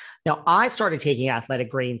Greens. Now, I started taking Athletic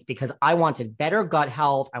Greens because I wanted better gut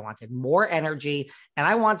health, I wanted more energy, and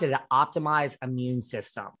I wanted to optimize immune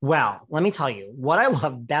system. Well, let me tell you, what I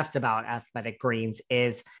love best about Athletic Greens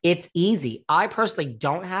is it's easy. I personally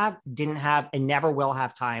didn't have, and never will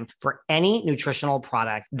have time for any nutritional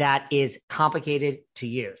product that is complicated to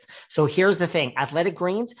use. So here's the thing. Athletic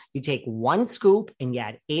Greens, you take 1 scoop and you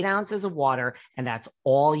add 8 ounces of water, and that's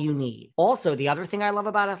all you need. Also, the other thing I love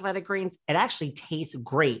about Athletic Greens, it actually tastes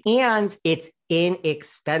great and it's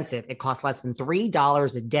inexpensive. It costs less than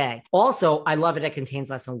 $3 a day. Also, I love it. It contains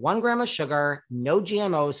less than 1 gram of sugar, no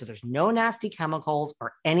GMOs, so there's no nasty chemicals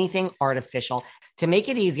or anything artificial. To make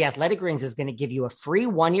it easy, Athletic Greens is going to give you a free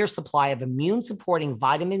 1-year supply of immune-supporting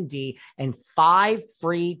vitamin D and 5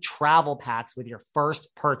 free travel packs with your first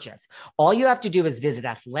purchase. All you have to do is visit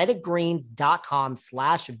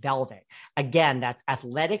athleticgreens.com/velvet. Again, that's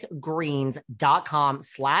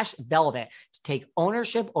athleticgreens.com/velvet to take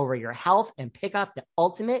ownership over your health and pick up the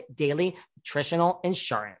ultimate daily nutritional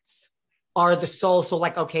insurance. Are the souls, so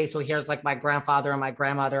like, okay, so here's like my grandfather and my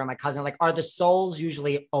grandmother and my cousin, like, are the souls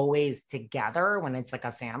usually always together when it's like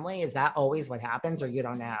a family? Is that always what happens, or you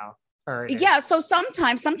don't know? Yeah. So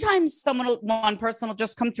sometimes one person will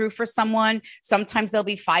just come through for someone. Sometimes there'll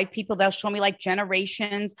be 5 people. They'll show me like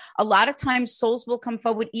generations. A lot of times souls will come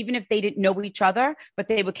forward, even if they didn't know each other, but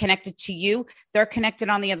they were connected to you. They're connected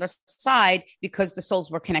on the other side because the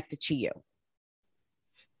souls were connected to you.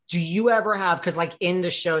 Do you ever have, because like in the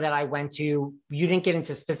show that I went to, you didn't get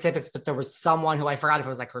into specifics, but there was someone who I forgot if it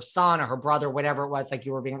was like her son or her brother, whatever it was, like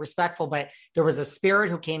you were being respectful, but there was a spirit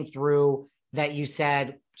who came through that you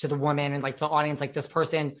said to the woman and like the audience, like this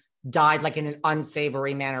person died like in an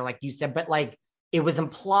unsavory manner, like you said, but like it was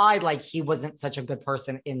implied like he wasn't such a good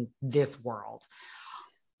person in this world.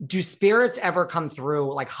 Do spirits ever come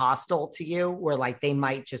through like hostile to you, where like they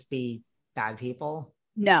might just be bad people?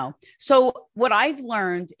 No. So what I've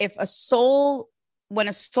learned, when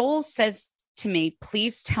a soul says to me,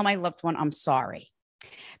 please tell my loved one I'm sorry,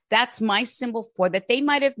 that's my symbol for that they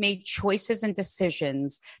might have made choices and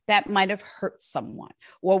decisions that might have hurt someone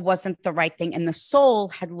or wasn't the right thing. And the soul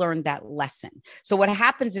had learned that lesson. So what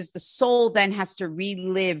happens is the soul then has to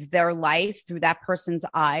relive their life through that person's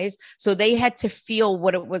eyes. So they had to feel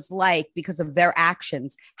what it was like because of their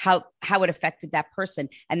actions, how it affected that person.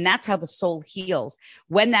 And that's how the soul heals.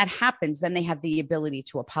 When that happens, then they have the ability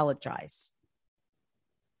to apologize.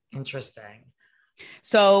 Interesting.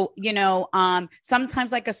 So,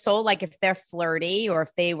 sometimes like a soul, like if they're flirty or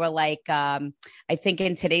if they were like, I think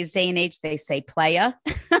in today's day and age, they say playa.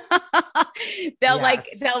 they'll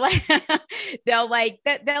Yes. they'll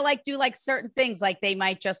like do like certain things. Like they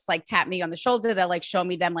might just like tap me on the shoulder. They'll like show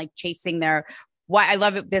me them like chasing their, why I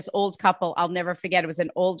love it. This old couple, I'll never forget. It was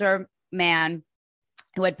an older man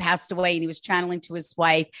who had passed away, and he was channeling to his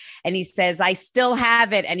wife, and he says, I still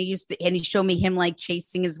have it. And he showed me him like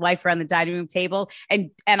chasing his wife around the dining room table.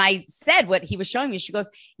 And I said what he was showing me. She goes,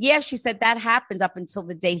 yeah, she said that happened up until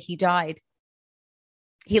the day he died.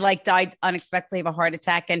 He like died unexpectedly of a heart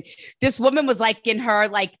attack. And this woman was like in her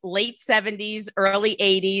like late 70s, early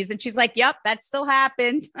 80s. And she's like, yep, that still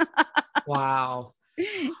happened. Wow.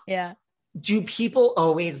 Yeah. Do people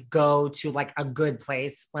always go to like a good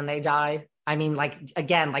place when they die? I mean, like,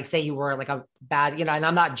 again, like say you were like a bad, and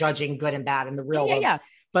I'm not judging good and bad in the real world,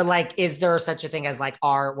 but like, is there such a thing as like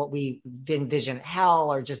what we envision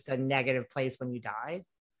hell, or just a negative place when you die?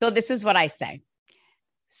 So this is what I say.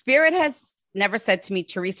 Spirit has never said to me,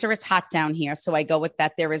 Theresa, it's hot down here. So I go with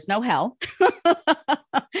that. There is no hell.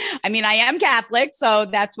 I mean, I am Catholic, so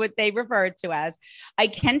that's what they refer to as. I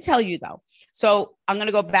can tell you though. So I'm going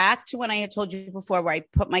to go back to when I had told you before, where I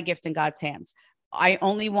put my gift in God's hands. I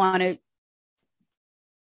only want to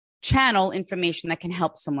channel information that can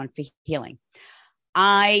help someone for healing.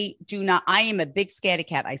 I am a big scaredy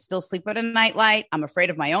cat. I still sleep with a nightlight. I'm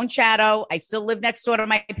afraid of my own shadow. I still live next door to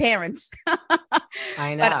my parents.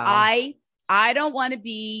 I know. But I don't want to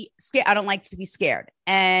be scared. I don't like to be scared.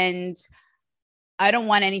 And I don't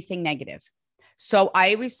want anything negative. So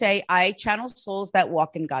I always say I channel souls that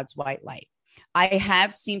walk in God's white light. I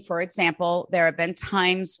have seen, for example, there have been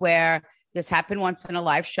times where this happened once in a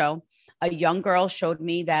live show. A young girl showed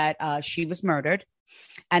me that she was murdered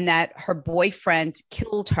and that her boyfriend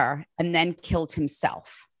killed her and then killed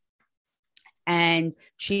himself. And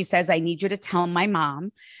she says, I need you to tell my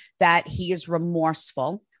mom that he is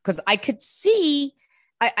remorseful, because I could see,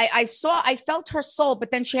 I felt her soul,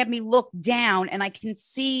 but then she had me look down and I could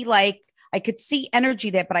see energy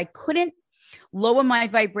there, but I couldn't lower my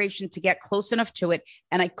vibration to get close enough to it.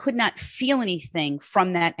 And I could not feel anything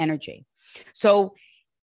from that energy. So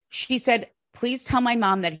she said, please tell my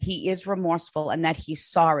mom that he is remorseful and that he's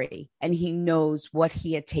sorry. And he knows what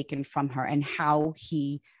he had taken from her and how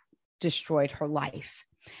he destroyed her life.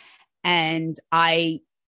 And I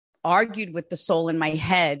argued with the soul in my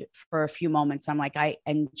head for a few moments. I'm like,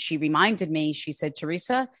 and she reminded me, she said,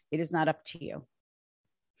 Theresa, it is not up to you.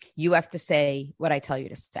 You have to say what I tell you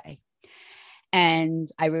to say. And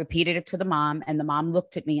I repeated it to the mom, and the mom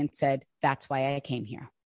looked at me and said, that's why I came here.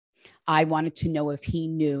 I wanted to know if he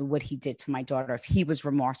knew what he did to my daughter, if he was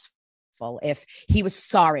remorseful, if he was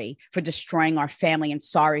sorry for destroying our family and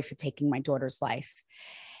sorry for taking my daughter's life.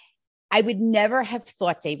 I would never have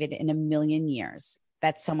thought, David, in a million years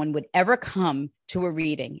that someone would ever come to a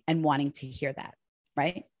reading and wanting to hear that,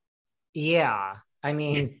 right? Yeah. I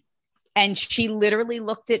mean, and she literally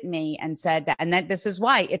looked at me and said that, and that this is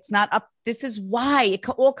why it's not up. This is why it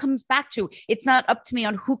all comes back to, it's not up to me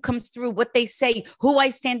on who comes through, what they say, who I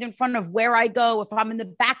stand in front of, where I go, if I'm in the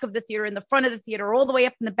back of the theater, in the front of the theater, all the way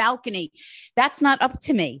up in the balcony. That's not up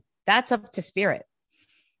to me. That's up to spirit.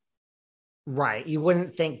 Right. You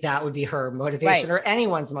wouldn't think that would be her motivation, or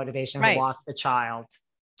anyone's motivation who lost a child,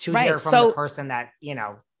 to hear from the person that,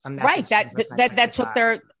 right. That took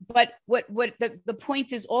their, but what the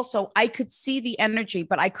point is also, I could see the energy,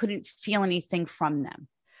 but I couldn't feel anything from them.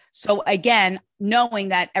 So again, knowing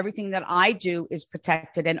that everything that I do is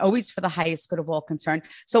protected and always for the highest good of all concerned.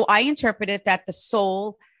 So I interpreted that the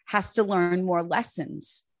soul has to learn more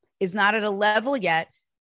lessons, is not at a level yet.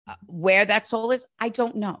 Where that soul is, I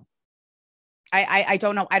don't know. I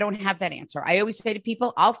don't know. I don't have that answer. I always say to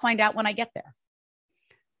people, I'll find out when I get there.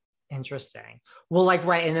 Interesting. Well,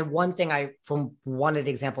 right. And then one thing from one of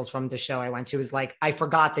the examples from the show I went to is I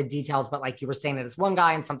forgot the details, but you were saying that this one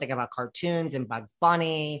guy and something about cartoons and Bugs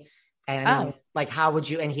Bunny. And how would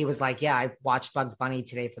you, and he was like, yeah, I watched Bugs Bunny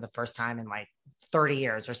today for the first time in 30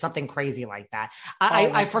 years or something crazy like that.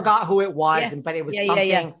 I forgot who it was, but it was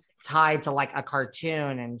something tied to a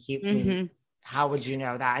cartoon. And he, how would you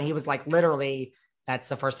know that? And he was literally, that's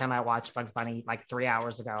the first time I watched Bugs Bunny 3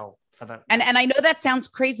 hours ago. And I know that sounds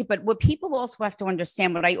crazy, but what people also have to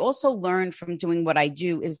understand, what I also learned from doing what I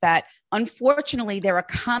do, is that unfortunately there are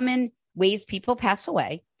common ways people pass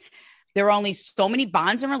away. There are only so many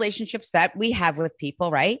bonds and relationships that we have with people,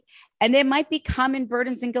 right? And there might be common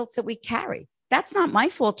burdens and guilt that we carry. That's not my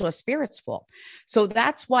fault or Spirit's fault. So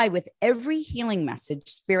that's why with every healing message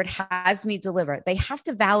Spirit has me deliver, they have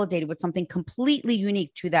to validate it with something completely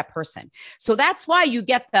unique to that person. So that's why you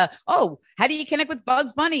get how do you connect with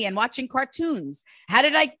Bugs Bunny and watching cartoons? How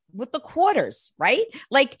did I with the quarters, right?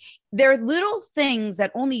 Like there are little things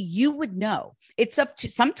that only you would know. It's up to,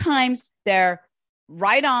 sometimes they're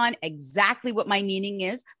right on exactly what my meaning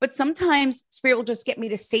is, but sometimes Spirit will just get me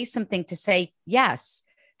to say something to say, yes.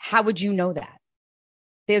 How would you know that?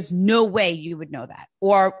 There's no way you would know that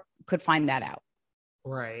or could find that out.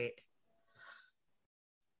 Right.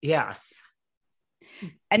 Yes.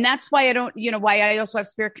 And that's why why I also have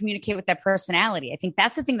Spirit communicate with that personality. I think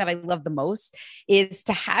that's the thing that I love the most, is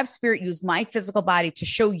to have Spirit use my physical body to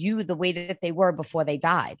show you the way that they were before they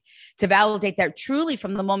died, to validate that truly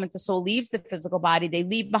from the moment the soul leaves the physical body, they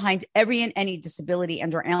leave behind every and any disability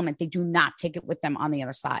and or ailment. They do not take it with them on the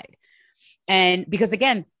other side. And because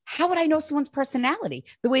again, how would I know someone's personality,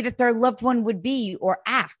 the way that their loved one would be or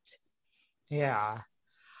act? Yeah.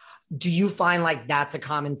 Do you find like that's a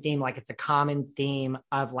common theme? Like it's a common theme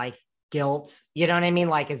of like guilt. You know what I mean?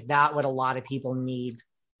 Like, is that what a lot of people need?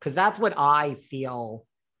 Because that's what I feel.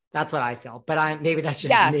 That's what I feel. But maybe that's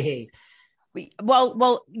just me.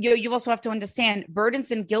 Well, you also have to understand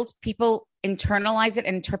burdens and guilt. People internalize it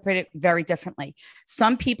and interpret it very differently.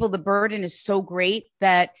 Some people, the burden is so great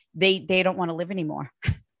that they don't want to live anymore.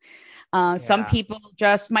 Some people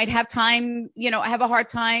just might have time, have a hard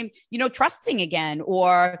time, trusting again,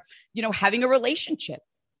 or, having a relationship.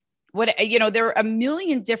 There are a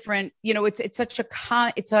million different, it's such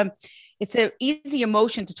it's a easy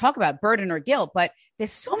emotion to talk about, burden or guilt, but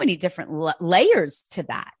there's so many different layers to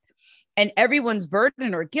that. And everyone's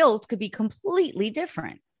burden or guilt could be completely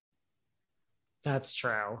different. That's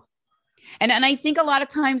true. And I think a lot of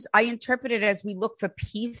times I interpret it as we look for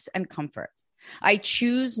peace and comfort. I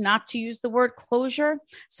choose not to use the word closure.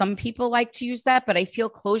 Some people like to use that, but I feel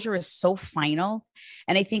closure is so final.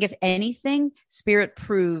 And I think if anything, Spirit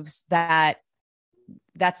proves that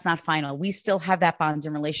that's not final. We still have that bond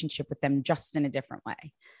and relationship with them, just in a different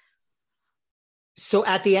way. So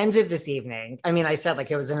at the end of this evening, I said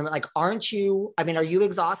like it was aren't you, are you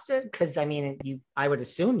exhausted? Because I would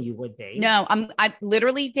assume you would be. No, I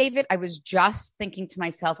literally, David, I was just thinking to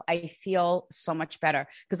myself, I feel so much better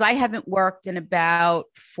because I haven't worked in about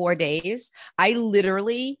 4 days. I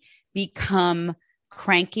literally become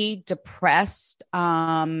cranky, depressed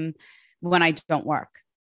when I don't work.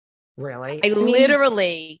 Really? I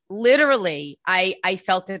literally, I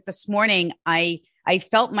felt it this morning. I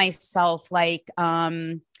felt myself like a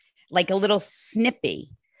little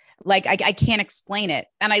snippy, like I can't explain it.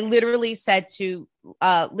 And I literally said to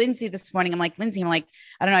Lindsay this morning, I don't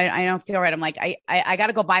know, I don't feel right. I'm like, I got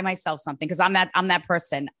to go buy myself something because I'm that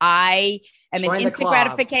person. I am an instant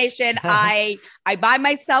gratification. I buy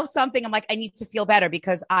myself something. I'm like, I need to feel better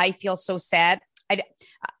because I feel so sad.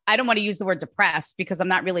 I don't want to use the word depressed because I'm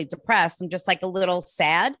not really depressed. I'm just like a little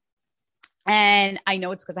sad. And I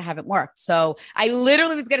know it's because I haven't worked. So I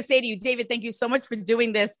literally was going to say to you, David, thank you so much for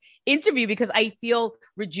doing this interview because I feel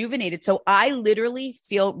rejuvenated. So I literally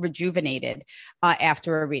feel rejuvenated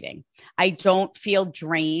after a reading. I don't feel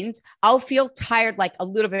drained. I'll feel tired like a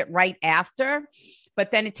little bit right after.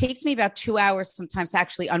 But then it takes me about 2 hours sometimes to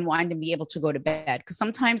actually unwind and be able to go to bed. Because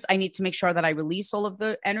sometimes I need to make sure that I release all of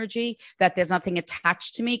the energy, that there's nothing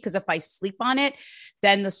attached to me. Because if I sleep on it,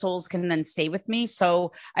 then the souls can then stay with me.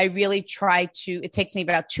 So I really it takes me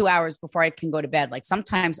about 2 hours before I can go to bed. Like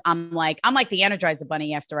sometimes I'm like the Energizer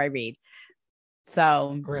Bunny after I read.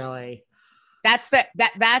 So really, that's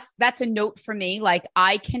a note for me. Like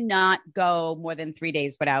I cannot go more than 3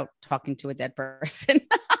 days without talking to a dead person.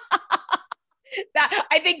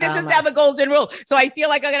 I think this is now the golden rule. So I feel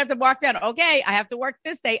like I'm gonna have to walk down. Okay, I have to work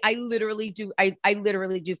this day. I literally do. I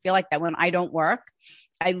literally do feel like that when I don't work.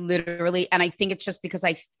 And I think it's just because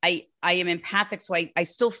I am empathic. So I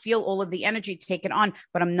still feel all of the energy taken on,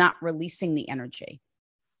 but I'm not releasing the energy.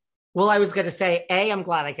 Well, I was going to say, A, I'm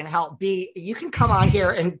glad I can help. B, you can come on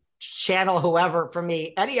here and channel whoever for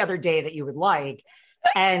me any other day that you would like.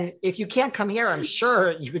 And if you can't come here, I'm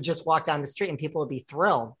sure you could just walk down the street and people would be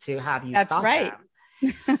thrilled to have you. That's right.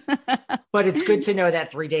 But it's good to know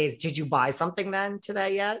that 3 days. Did you buy something then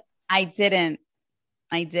today yet? I didn't.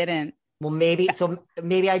 Well, maybe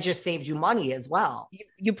I just saved you money as well.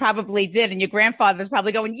 You probably did. And your grandfather's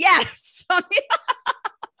probably going, yes.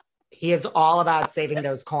 He is all about saving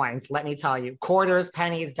those coins. Let me tell you, quarters,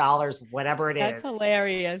 pennies, dollars, whatever it is. That's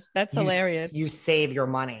hilarious. Hilarious. You save your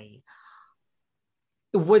money.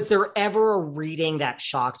 Was there ever a reading that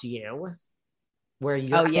shocked you where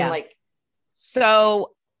you,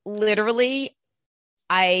 So literally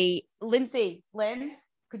I Lindsay,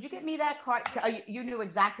 could you get me that card? You knew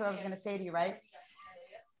exactly what I was going to say to you, right?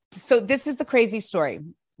 So this is the crazy story.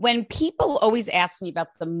 When people always ask me about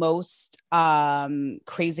the most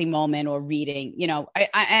crazy moment or reading,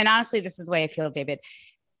 and honestly, this is the way I feel, David,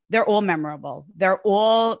 they're all memorable. They're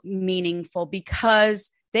all meaningful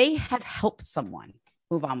because they have helped someone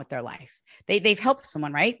move on with their life. They've helped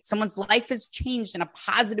someone, right? Someone's life has changed in a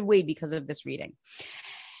positive way because of this reading.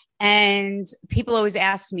 And people always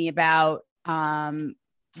ask me about,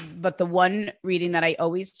 but the one reading that I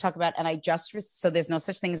always talk about, and so there's no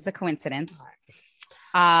such thing as a coincidence.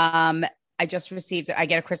 I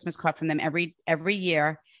get a Christmas card from them every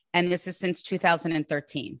year. And this is since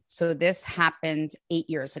 2013. So this happened 8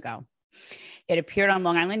 years ago. It appeared on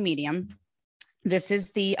Long Island Medium. This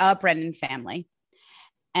is the Brennan family.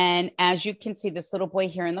 And as you can see, this little boy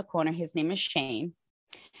here in the corner, his name is Shane.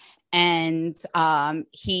 And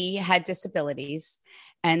he had disabilities.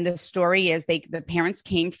 And the story is the parents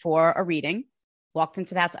came for a reading, walked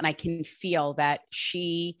into the house, and I can feel that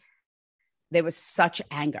there was such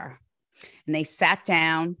anger. And they sat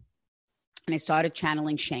down and I started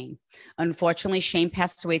channeling Shane. Unfortunately, Shane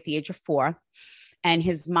passed away at the age of 4, and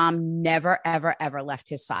his mom never, ever, ever left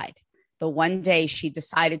his side. The one day she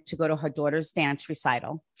decided to go to her daughter's dance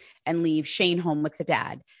recital and leave Shane home with the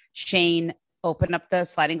dad. Shane opened up the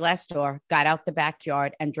sliding glass door, got out the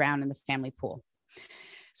backyard, and drowned in the family pool.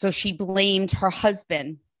 So she blamed her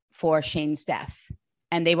husband for Shane's death.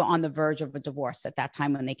 And they were on the verge of a divorce at that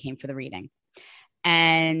time when they came for the reading.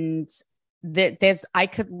 And I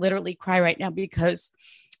could literally cry right now because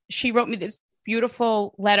she wrote me this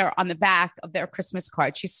beautiful letter on the back of their Christmas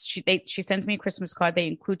card. She sends me a Christmas card. They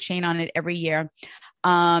include Shane on it every year.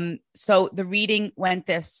 So the reading went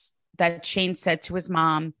that Shane said to his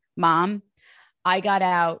mom, "Mom, I got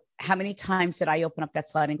out. How many times did I open up that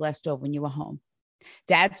sliding glass door when you were home?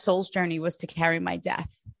 Dad's soul's journey was to carry my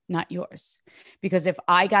death, not yours. Because if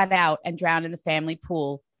I got out and drowned in the family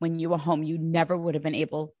pool when you were home, you never would have been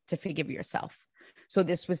able to forgive yourself. So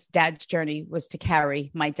this was Dad's journey, was to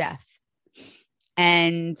carry my death."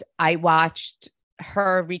 And I watched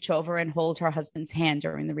her reach over and hold her husband's hand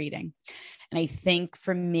during the reading. And I think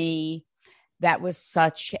for me, that was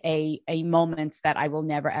such a moment that I will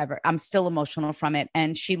never, ever, I'm still emotional from it.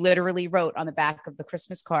 And she literally wrote on the back of the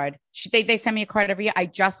Christmas card, they send me a card every year. I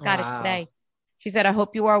just got it today. She said, "I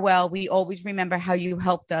hope you are well. We always remember how you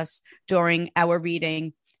helped us during our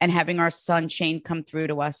reading and having our son Shane come through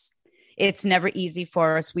to us. It's never easy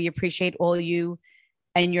for us. We appreciate all you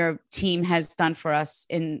and your team has done for us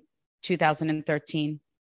in 2013.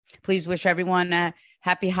 Please wish everyone a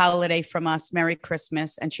happy holiday from us. Merry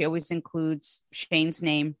Christmas." And she always includes Shane's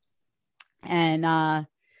name. And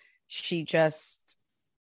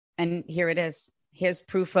and here it is. Here's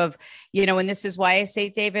proof of, and this is why I say,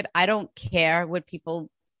 David, I don't care what people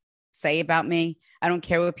say about me. I don't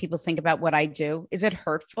care what people think about what I do. Is it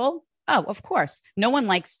hurtful? Oh, of course. No one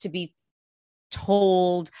likes to be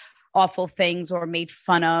told awful things or made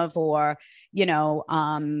fun of or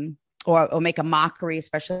make a mockery,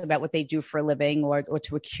 especially about what they do for a living or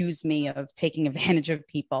to accuse me of taking advantage of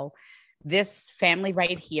people. This family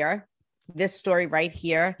right here, this story right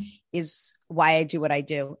here is why I do what I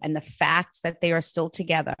do. And the fact that they are still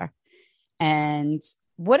together. And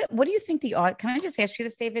what do you think can I just ask you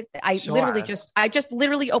this, David? I just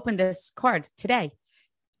literally opened this card today.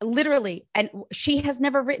 Literally. And she has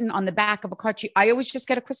never written on the back of a card. I always just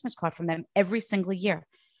get a Christmas card from them every single year.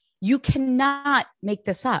 You cannot make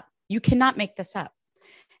this up. You cannot make this up.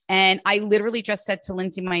 And I literally just said to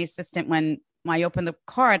Lindsay, my assistant, when I opened the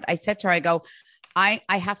card, I said to her, I go, I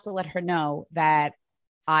have to let her know that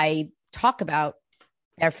I talk about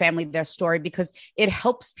their family, their story, because it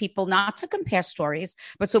helps people not to compare stories,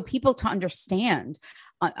 but so people to understand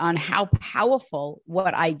on how powerful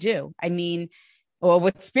what I do. I mean, or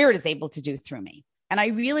what spirit is able to do through me. And I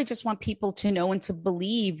really just want people to know and to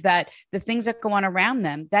believe that the things that go on around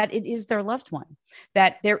them, that it is their loved one,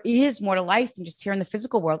 that there is more to life than just here in the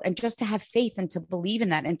physical world, and just to have faith and to believe in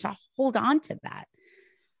that and to hold on to that.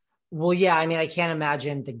 Well, yeah, I mean, I can't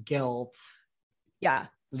imagine the guilt. Yeah.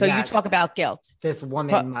 So you talk about guilt. This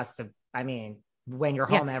woman must have, when you're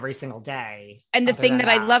home every single day. And the thing that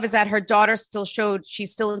I love is that her daughter she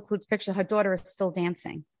still includes pictures. Her daughter is still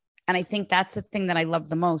dancing. And I think that's the thing that I love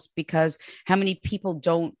the most, because how many people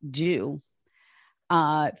don't do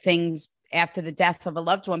things after the death of a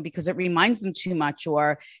loved one because it reminds them too much,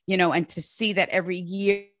 or, and to see that every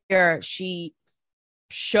year she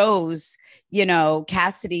shows,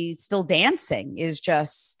 Cassidy still dancing is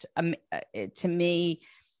just, to me,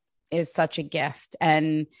 is such a gift.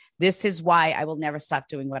 And this is why I will never stop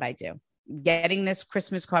doing what I do. getting this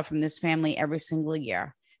Christmas card from this family every single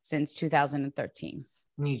year since 2013.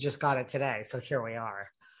 And you just got it today. So here we are.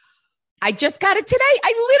 I just got it today.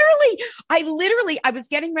 I was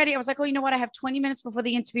getting ready. I was like, oh, you know what? I have 20 minutes before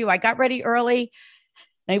the interview. I got ready early.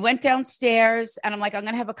 And I went downstairs and I'm like, I'm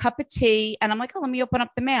going to have a cup of tea. And I'm like, oh, let me open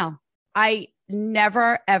up the mail. I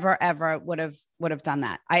never, ever, ever would have done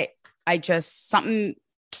that. I just something.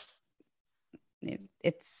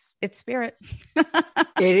 It's spirit.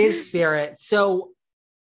 It is spirit. So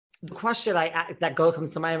the question that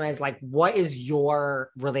comes to my mind is like, what is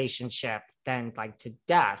your relationship then like to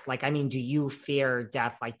death? Like, I mean, do you fear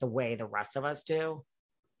death like the way the rest of us do?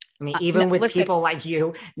 I mean, even with people like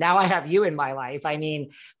you, now I have you in my life. I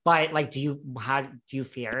mean, but like, how do you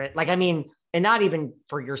fear it? Like, I mean, and not even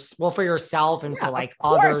for for yourself and for like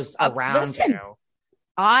others around you.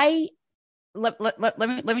 Let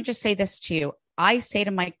me just say this to you. I say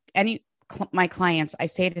to my clients, I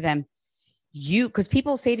say to them, because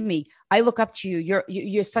people say to me, I look up to you.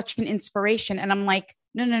 You're such an inspiration. And I'm like,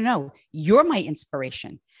 no. You're my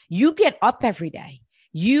inspiration. You get up every day.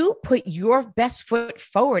 You put your best foot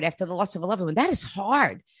forward after the loss of a loved one. That is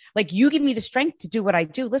hard. Like, you give me the strength to do what I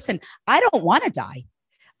do. Listen, I don't want to die.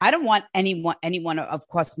 I don't want anyone, of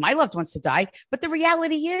course, my loved ones to die. But the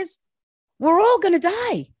reality is we're all going to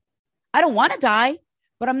die. I don't want to die,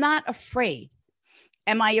 but I'm not afraid.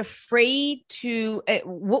 Am I afraid to,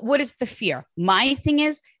 what is the fear? My thing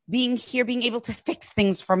is being here, being able to fix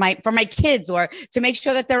things for my kids or to make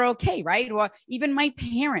sure that they're okay. Right. Or even my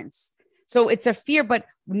parents. So it's a fear, but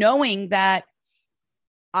knowing that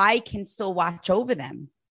I can still watch over them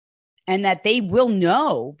and that they will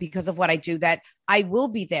know because of what I do, that I will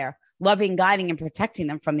be there loving, guiding, and protecting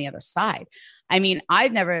them from the other side. I mean,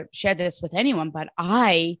 I've never shared this with anyone, but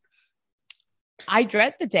I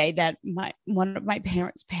dread the day that one of my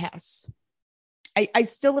parents pass. I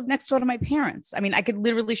still live next door to my parents. I mean, I could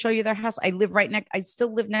literally show you their house. I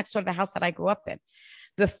still live next door to the house that I grew up in.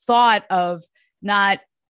 The thought of not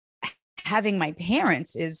having my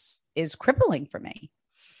parents is crippling for me.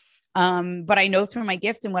 But I know through my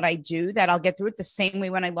gift and what I do that I'll get through it the same way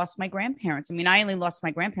when I lost my grandparents. I mean, I only lost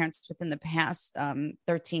my grandparents within the past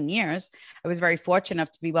 13 years. I was very fortunate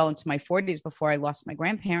enough to be well into my 40s before I lost my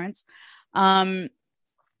grandparents. And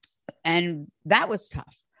that was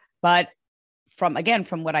tough, but from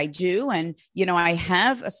what I do, and, you know, I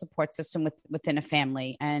have a support system within a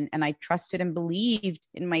family, and I trusted and believed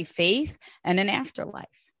in my faith and an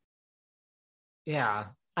afterlife. Yeah.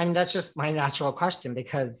 I mean, that's just my natural question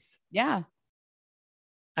because yeah.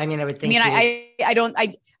 I mean, I would think,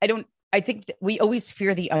 I think that we always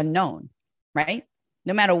fear the unknown, right?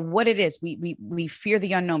 No matter what it is, we fear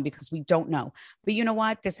the unknown because we don't know. But you know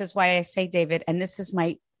what? This is why I say, David, and this is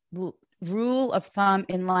my rule of thumb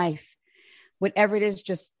in life. Whatever it is,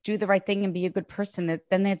 just do the right thing and be a good person.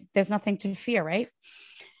 Then there's nothing to fear, right?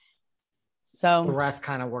 So the rest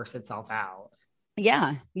kind of works itself out.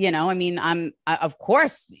 Yeah. You know, I mean, of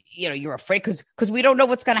course, you know, you're afraid because we don't know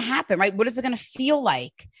what's going to happen, right? What is it going to feel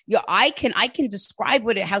like? You know, I can describe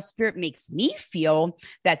how spirit makes me feel,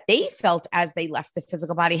 that they felt as they left the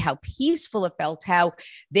physical body, how peaceful it felt, how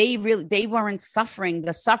they weren't suffering.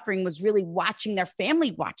 The suffering was really watching their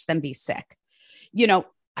family watch them be sick. You know,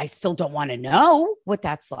 I still don't want to know what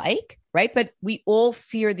that's like, right? But we all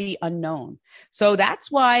fear the unknown. So that's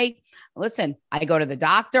why, listen, I go to the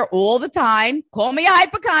doctor all the time. Call me a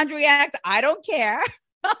hypochondriac. I don't care.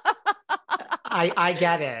 I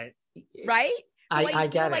get it. Right? So I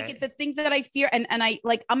get like it. The things that I fear, and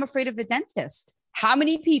I'm afraid of the dentist. How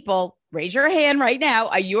many people, raise your hand right now,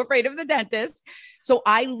 are you afraid of the dentist? So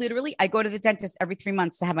I go to the dentist every 3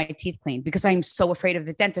 months to have my teeth cleaned because I'm so afraid of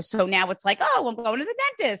the dentist. So now it's like, oh, I'm going to the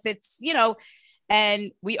dentist. It's, you know,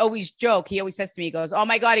 and we always joke. He always says to me, he goes, oh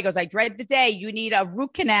my God, he goes, I dread the day you need a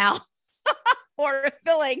root canal or a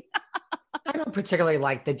filling. I don't particularly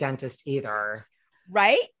like the dentist either.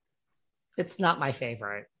 Right? It's not my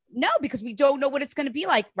favorite. No, because we don't know what it's going to be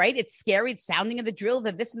like, right? It's scary. It's sounding of the drill,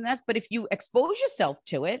 the this and that. But if you expose yourself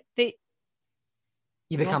to it,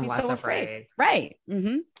 you become less afraid. Right.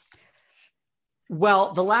 Mm-hmm.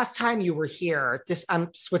 Well, the last time you were here, I'm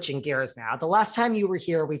switching gears now. The last time you were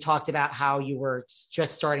here, we talked about how you were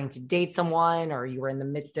just starting to date someone, or you were in the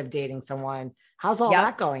midst of dating someone. How's all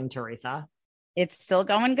that going, Theresa? It's still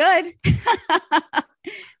going good.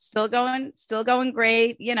 Still going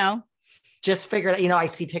great, you know. Just figured, you know, I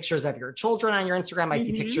see pictures of your children on your Instagram. I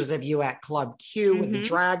see pictures of you at Club Q with the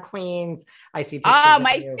drag queens. I see pictures of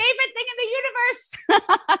my you. Favorite thing in the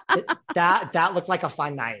universe. that looked like a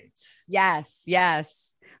fun night.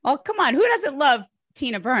 Yes. Oh, come on. Who doesn't love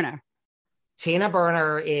Tina Burner? Tina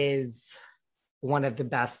Burner is one of the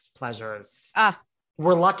best pleasures. Ah,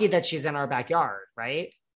 We're lucky that she's in our backyard,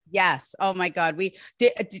 right? yes. Oh my God. We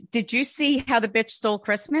did you see How the Bitch Stole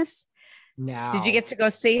Christmas? No. Did you get to go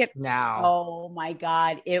see it? No. Oh my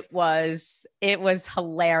God. It was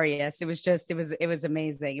hilarious. It was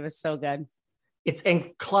amazing. It was so good. It's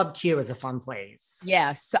and Club Q is a fun place.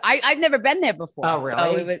 Yeah. So I've never been there before. Oh,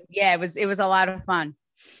 really? So it was a lot of fun.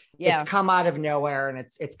 Yeah. It's come out of nowhere and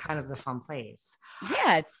it's kind of the fun place.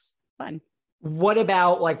 Yeah, it's fun. What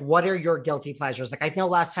about like, what are your guilty pleasures? Like, I know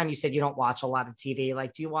last time you said you don't watch a lot of TV.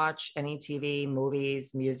 Like, do you watch any TV,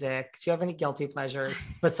 movies, music? Do you have any guilty pleasures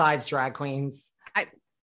besides drag queens? I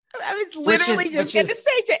was literally just going to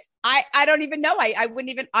say, I don't even know. I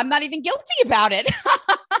wouldn't even, I'm not even guilty about it.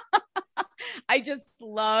 I just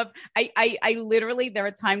love, I literally, there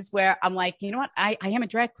are times where I'm like, you know what? I am a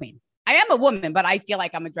drag queen. I am a woman, but I feel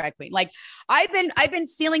like I'm a drag queen. Like I've been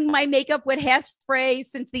sealing my makeup with hairspray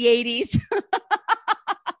since the 80s.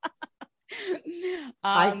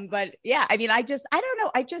 But yeah, I mean, I don't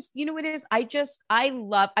know. You know, what it is. I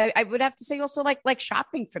would have to say also like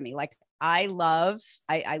shopping for me. Like I love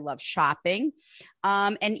shopping,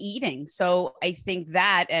 and eating. So I think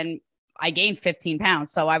that, and I gained 15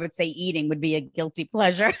 pounds. So I would say eating would be a guilty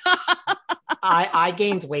pleasure. I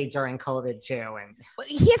gained weight during COVID too. And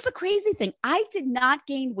here's the crazy thing. I did not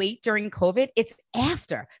gain weight during COVID. It's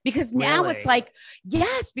after, because now it's like,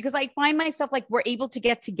 yes, because I find myself like, we're able to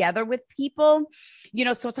get together with people, you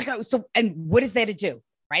know, so it's like, and what is there to do?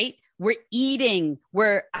 Right. We're eating,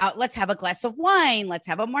 we're out. Let's have a glass of wine. Let's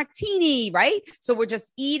have a martini. Right. So we're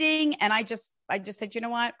just eating. And I just said, you know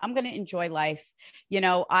what? I'm going to enjoy life. You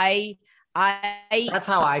know, that's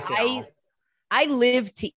how I feel. I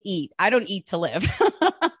live to eat. I don't eat to live.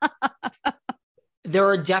 There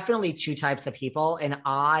are definitely two types of people. And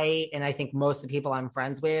I think most of the people I'm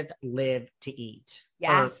friends with live to eat.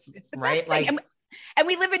 Yes. It's the right. Best thing. And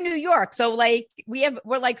we live in New York. So like we're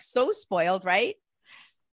like so spoiled, right?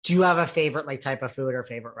 Do you have a favorite like type of food or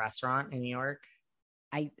favorite restaurant in New York?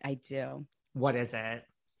 I do. What is it?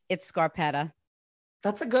 It's Scarpetta.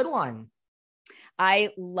 That's a good one.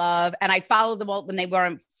 I love, and I followed them all when they were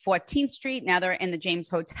on 14th Street. Now they're in the James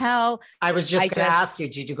Hotel. I was just going to ask you,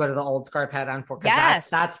 did you go to the old Scarpetta on 14th? Yes.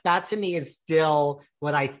 That to me is still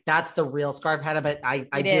that's the real Scarpetta, but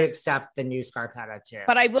I do accept the new Scarpetta too.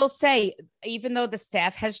 But I will say, even though the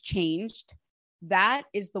staff has changed, that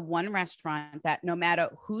is the one restaurant that no matter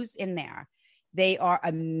who's in there, they are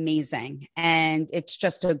amazing. And it's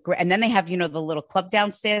just and then they have, you know, the little club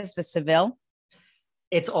downstairs, the Seville.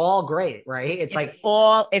 It's all great, right? It's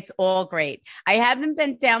all great. I haven't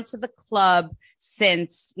been down to the club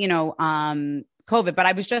since, you know, COVID, but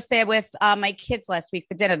I was just there with my kids last week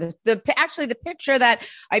for dinner. Actually, the picture that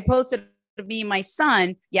I posted of me and my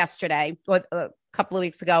son yesterday, or a couple of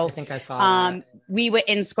weeks ago, I think I saw that. We were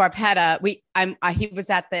in Scarpetta. He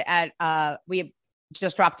was we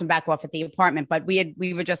just dropped him back off at the apartment, but we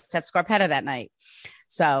were just at Scarpetta that night.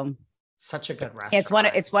 So. Such a good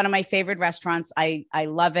restaurant. It's one of my favorite restaurants. I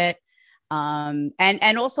love it.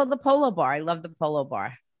 And also the Polo Bar. I love the Polo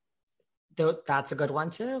Bar. That's a good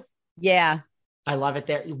one too. Yeah. I love it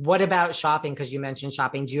there. What about shopping? Because you mentioned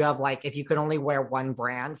shopping. Do you have like, if you could only wear one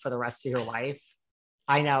brand for the rest of your life?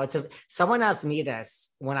 I know someone asked me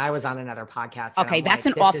this when I was on another podcast. Okay. That's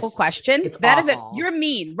an awful question. That is you're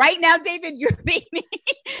mean right now, David. You're being mean.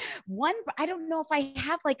 I don't know if I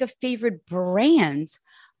have like a favorite brand.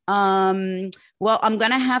 Well, I'm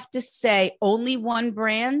going to have to say only one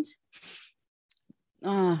brand.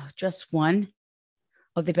 Just one.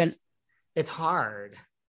 Oh, it's hard.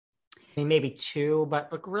 I mean, maybe two,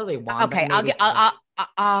 but really one. Okay. God,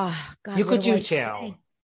 you could do two.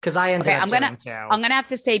 Cause I ended up doing two. I'm going to have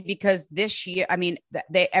to say, because this year, I mean,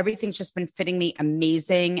 everything's just been fitting me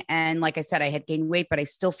amazing. And like I said, I had gained weight, but I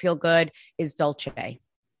still feel good, is Dolce.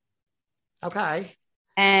 Okay.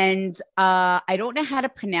 And I don't know how to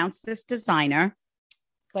pronounce this designer,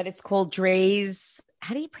 but it's called Dre's.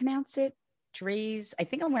 How do you pronounce it? Dre's. I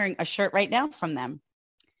think I'm wearing a shirt right now from them.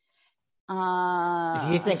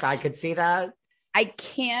 Do you think I could see that? I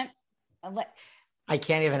can't. I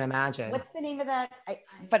can't even imagine. What's the name of that? I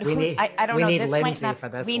don't we know. Need Lindsay for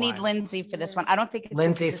this. We need Lindsay for this one. I don't think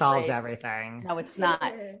Lindsay solves everything. No, it's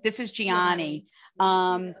not. This is Gianni.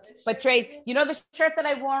 But Trey, you know the shirt that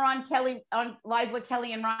I wore on Live with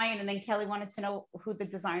Kelly and Ryan, and then Kelly wanted to know who the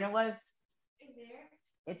designer was.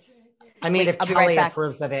 If Kelly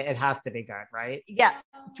approves of it, it has to be good, right? Yeah,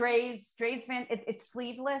 Dre's fan. It's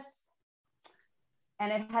sleeveless,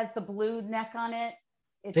 and it has the blue neck on it.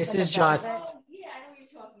 This is just. Yeah, I know what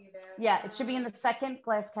you're talking about. Yeah, it should be in the second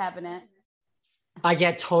glass cabinet. I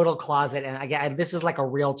get total closet, and this is like a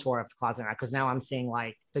real tour of the closet now because now I'm seeing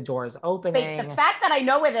like the doors opening. Wait, the fact that I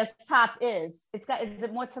know where this top is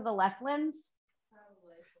it more to the left, Linz?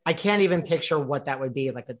 I can't even picture what that would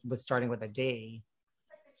be like with starting with a D.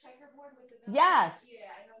 Like the checkerboard with the yes. Yeah,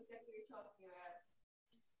 I know exactly what you're talking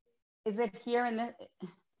about. Is it here in the?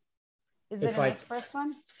 Is it in this first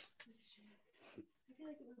one?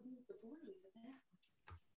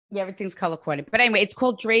 Yeah, everything's color coded. But anyway, it's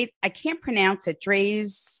called Dre's. I can't pronounce it.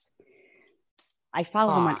 Dre's. I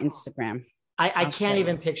follow them on Instagram. I can't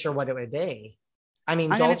even picture what it would be. I mean,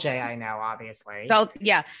 Dolce, I know, obviously.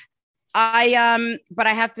 Yeah. But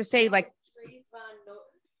I have to say, like,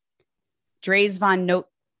 Dre's Von Note.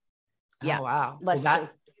 Yeah. Oh, wow.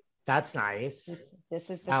 That's nice. This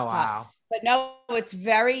is the top. Wow. But no, it's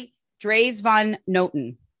very Dre's Von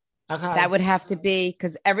Noten. Okay. That would have to be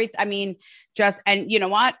because and you know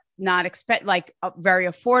what? Not expect very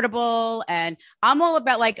affordable. And I'm all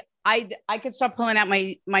about like, I could start pulling out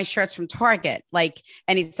my shirts from Target like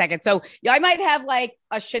any second. So I might have like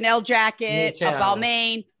a Chanel jacket, a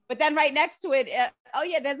Balmain, but then right next to it,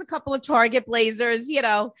 there's a couple of Target blazers,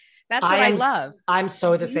 that's what I love. I'm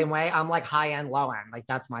so the same way. I'm like high end, low end. Like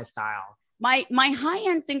that's my style. My high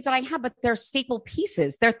end things that I have, but they're staple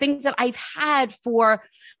pieces. They're things that I've had for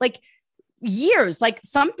like years. Like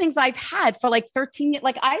some things I've had for like 13 years.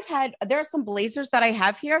 Like there are some blazers that I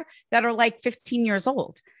have here that are like 15 years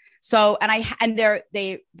old. So, and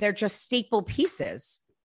they're just staple pieces.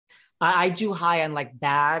 I do high end like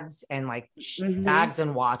bags and like bags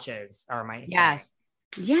and watches are my yes.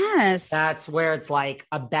 Thing. Yes. That's where it's like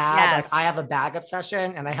a bag. Yes. Like I have a bag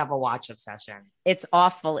obsession and I have a watch obsession. It's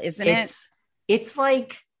awful, isn't it? It's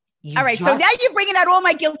like, all right. So now you're bringing out all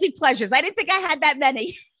my guilty pleasures. I didn't think I had that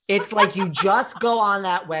many. It's like you just go on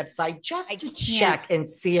that website just to check and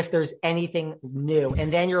see if there's anything new.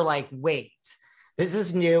 And then you're like, wait, this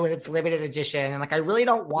is new and it's limited edition. And like, I really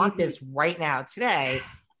don't want this right now today.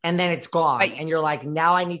 And then it's gone. Right. And you're like,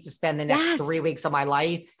 now I need to spend the next 3 weeks of my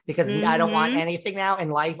life because I don't want anything now in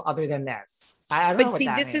life other than this. I don't know what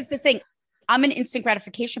that means. Is the thing. I'm an instant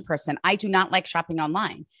gratification person. I do not like shopping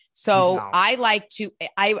online. So I like to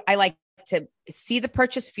see the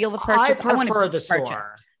purchase, feel the purchase. I prefer the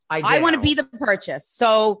store. I want to be the purchase.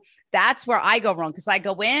 So that's where I go wrong. Cause I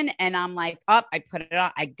go in and I'm like, I put it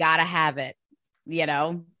on. I gotta have it,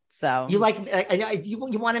 So you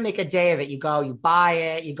you want to make a day of it. You go, you buy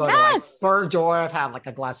it. You go to like Bergdorf, have like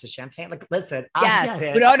a glass of champagne. Like, listen, I get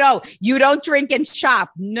it. No, you don't drink and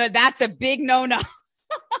shop. No, that's a big no.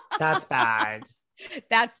 That's bad.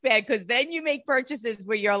 That's bad. Cause then you make purchases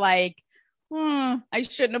where you're like, I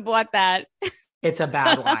shouldn't have bought that. It's a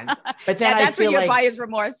bad one. But then that's where your buyer's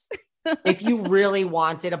remorse. If you really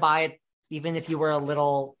wanted to buy it, even if you were a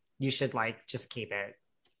little, you should like just keep it.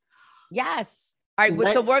 Yes. All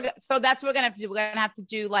right. So that's what we're gonna have to do. We're gonna have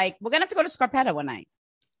to go to Scarpetta one night.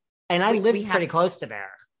 And I live pretty close to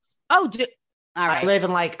there. Oh, all right.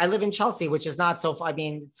 I live in Chelsea, which is not so far. I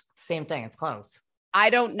mean, it's the same thing. It's close. I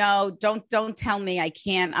don't know. Don't tell me. I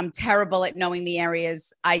can't. I'm terrible at knowing the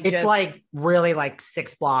areas. It's like really like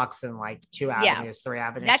 6 blocks and like 2 avenues, 3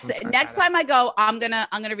 avenues. Next time I go, I'm gonna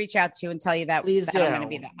reach out to you and tell you that. Please do. I'm gonna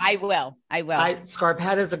be there. I will.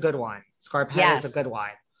 Scarpetta is a good one. Scarpetta is a good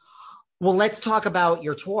one. Well, let's talk about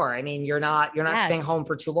your tour. I mean, you're not staying home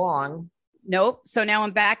for too long. Nope. So now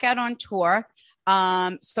I'm back out on tour.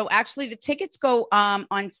 So actually the tickets go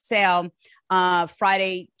on sale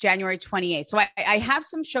Friday, January 28th. So I have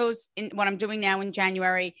some shows in what I'm doing now in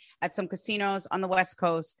January at some casinos on the West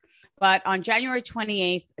Coast. But on January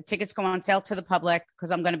 28th, tickets go on sale to the public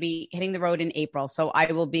because I'm going to be hitting the road in April. So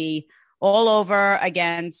I will be all over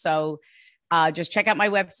again. So just check out my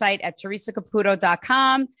website at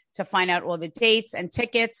theresacaputo.com to find out all the dates and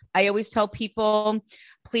tickets. I always tell people,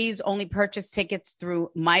 please only purchase tickets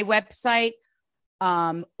through my website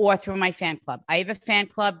or through my fan club. I have a fan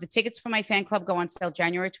club. The tickets for my fan club go on sale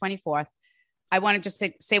January 24th. I want to just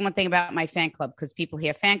say one thing about my fan club because people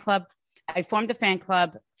hear fan club. I formed a fan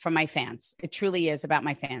club for my fans. It truly is about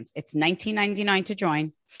my fans. It's $19.99 to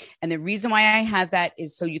join. And the reason why I have that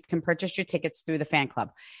is so you can purchase your tickets through the fan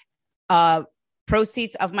club.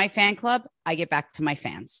 Proceeds of my fan club, I get back to my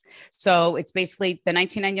fans. So it's basically the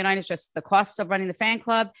 $19.99 is just the cost of running the fan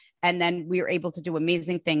club. And then we are able to do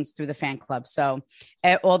amazing things through the fan club. So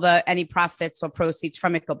any profits or proceeds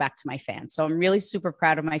from it go back to my fans. So I'm really super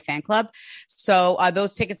proud of my fan club. So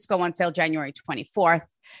those tickets go on sale January 24th.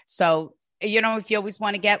 So, if you always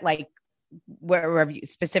want to get like wherever you,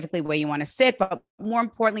 specifically where you want to sit, but more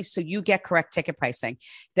importantly, so you get correct ticket pricing.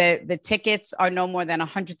 The tickets are no more than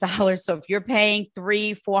 $100. So if you're paying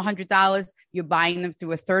 $300-$400, you're buying them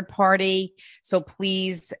through a third party. So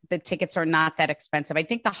please, the tickets are not that expensive. I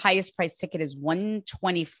think the highest price ticket is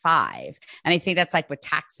 $125, and I think that's like with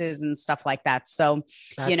taxes and stuff like that. So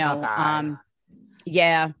That's not bad.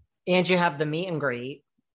 Yeah. And you have the meet and greet.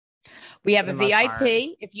 We have a VIP part.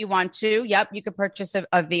 if you want to. Yep. You could purchase a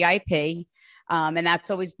VIP. And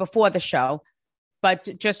that's always before the show. But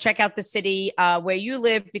just check out the city where you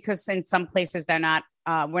live, because in some places we're not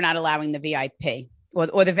allowing the VIP,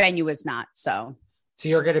 or the venue is not. So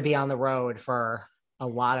you're going to be on the road for a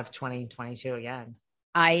lot of 2022 again.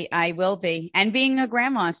 I will be, and being a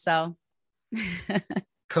grandma. So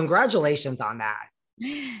congratulations on that.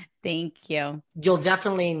 Thank you. You'll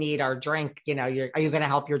definitely need our drink. You know, are you going to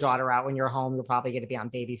help your daughter out when you're home? You're probably going to be on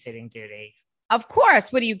babysitting duty. Of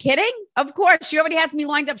course. What are you kidding? Of course. She already has me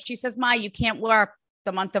lined up. She says, "Ma, you can't work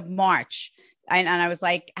the month of March." And I was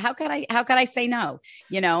like, how could I say no?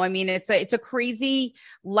 You know, I mean, it's a crazy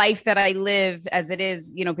life that I live as it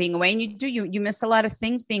is, you know, being away, and you miss a lot of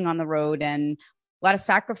things being on the road and a lot of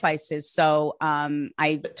sacrifices. So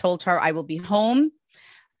I told her I will be home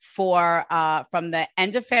for from the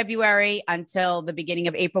end of February until the beginning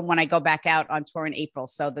of April, when I go back out on tour in April.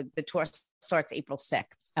 So the tour starts April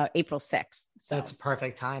 6th. So that's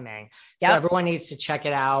perfect timing. Yep. So everyone needs to check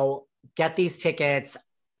it out. Get these tickets.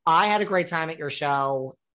 I had a great time at your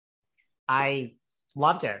show. I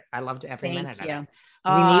loved it. I loved every minute of it.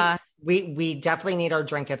 We definitely need our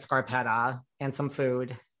drink at Scarpetta and some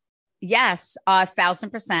food. Yes,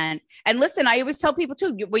 1,000%. And listen, I always tell people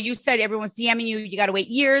too, what you said, everyone's DMing you, you got to wait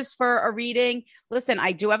years for a reading. Listen,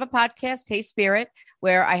 I do have a podcast, Hey Spirit,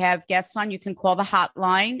 where I have guests on. You can call the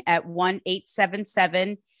hotline at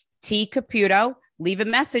 1-877-T-Caputo. Leave a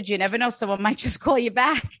message. You never know. Someone might just call you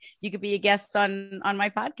back. You could be a guest on my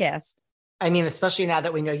podcast. I mean, especially now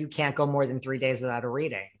that we know you can't go more than 3 days without a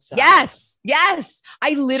reading. So. Yes.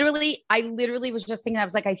 I literally was just thinking, I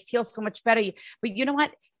was like, I feel so much better. But you know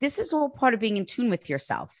what? This is all part of being in tune with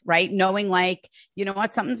yourself, right? Knowing like, you know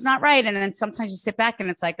what, something's not right. And then sometimes you sit back and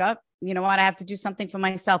it's like, oh, you know what? I have to do something for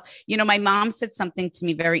myself. You know, my mom said something to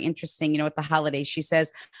me very interesting, you know, at the holidays. She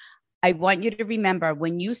says, I want you to remember,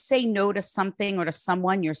 when you say no to something or to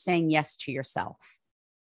someone, you're saying yes to yourself.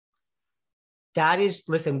 That is,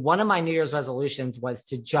 listen, one of my New Year's resolutions was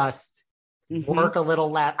to just work a little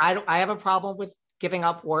less. I have a problem with giving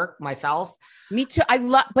up work myself. Me too.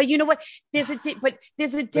 But you know what? There's a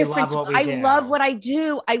difference. I love what I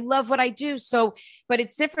do. So, but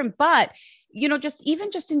it's different. But, you know, just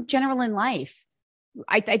in general in life,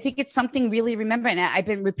 I think it's something really remember. And I've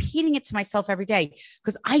been repeating it to myself every day,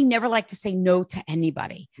 because I never like to say no to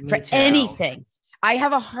anybody for anything. I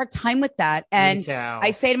have a hard time with that. And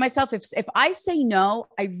I say to myself, if I say no,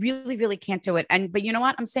 I really, really can't do it. But you know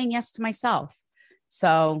what? I'm saying yes to myself.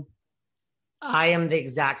 So I am the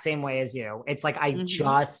exact same way as you. It's like,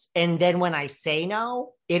 and then when I say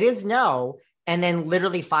no, it is no. And then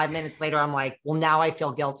literally 5 minutes later, I'm like, well, now I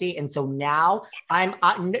feel guilty. And so now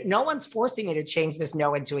no one's forcing me to change this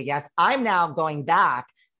no into a yes. I'm now going back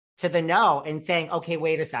to the no and saying, okay,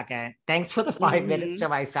 wait a second. Thanks for the 5 minutes to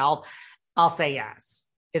myself. I'll say yes.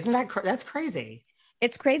 Isn't that's crazy?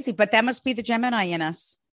 It's crazy, but that must be the Gemini in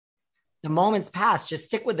us. The moment's passed. Just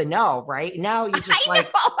stick with the no, right? Now you just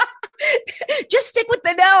just stick with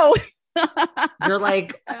the no. You're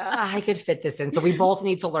like, I could fit this in. So we both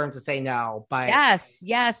need to learn to say no. But yes,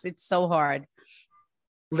 it's so hard.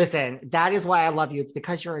 Listen, that is why I love you. It's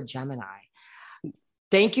because you're a Gemini.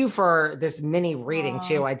 Thank you for this mini reading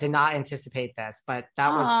too. I did not anticipate this, but that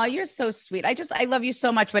was. Oh, you're so sweet. I love you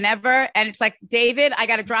so much. Whenever, and it's like, David, I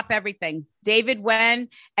got to drop everything. David, when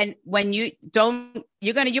you don't,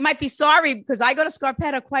 you might be sorry, because I go to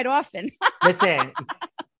Scarpetta quite often. Listen,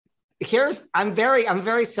 I'm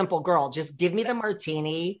very simple girl. Just give me the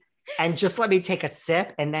martini and just let me take a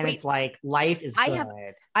sip. And then it's like, life is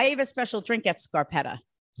good. I have a special drink at Scarpetta.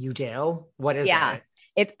 You do? What is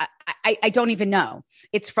it? I don't even know.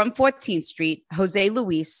 It's from 14th Street. Jose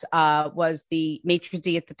Luis was the maitre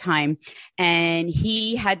d' at the time, and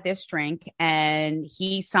he had this drink, and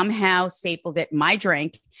he somehow stapled it in my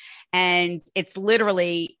drink, and it's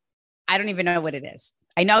literally, I don't even know what it is.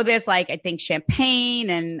 I know there's like, I think champagne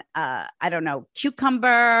and I don't know,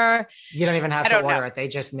 cucumber. You don't even have to order it. They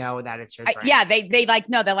just know that it's your drink. They like,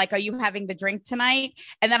 no, they're like, are you having the drink tonight?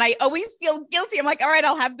 And then I always feel guilty. I'm like, all right,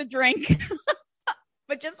 I'll have the drink.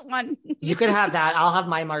 But just one. You could have that. I'll have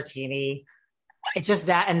my martini. It's just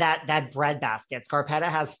that and that bread basket. Scarpetta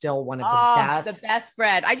has still one of the best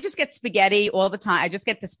bread. I just get spaghetti all the time. I just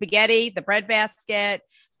get the spaghetti, the bread basket,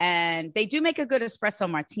 and they do make a good espresso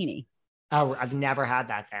martini. Oh, I've never had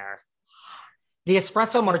that there. The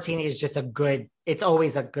espresso martini is just it's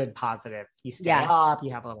always a good positive. You stay up,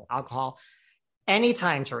 you have a little alcohol.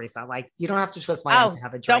 Anytime, Theresa, like you don't have to twist my arm to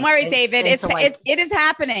have a drink. Don't worry, David. It is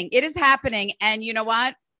happening. It is happening. And you know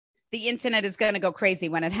what? The internet is going to go crazy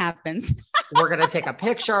when it happens. We're going to take a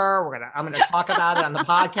picture. I'm going to talk about it on the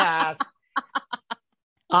podcast.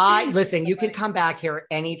 Listen, you can come back here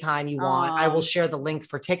anytime you want. I will share the links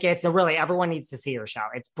for tickets. So really, everyone needs to see your show.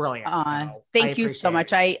 It's brilliant. Thank you so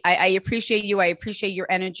much. I appreciate you. I appreciate your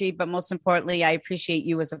energy, but most importantly, I appreciate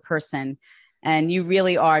you as a person. And you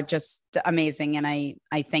really are just amazing. And I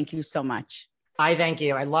thank you so much. I thank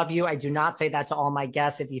you. I love you. I do not say that to all my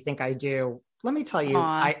guests. If you think I do, let me tell you,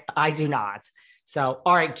 I do not. So,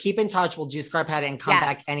 all right, keep in touch. We'll do Scarpetta and come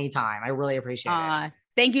back anytime. I really appreciate it.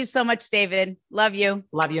 Thank you so much, David. Love you.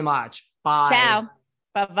 Love you much. Bye. Ciao.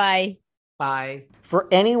 Bye-bye. Bye. For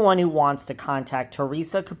anyone who wants to contact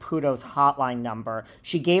Theresa Caputo's hotline number,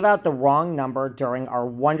 she gave out the wrong number during our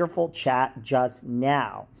wonderful chat just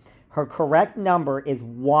now. Her correct number is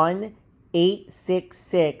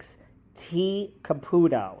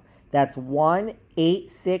 1-866-T-Caputo. That's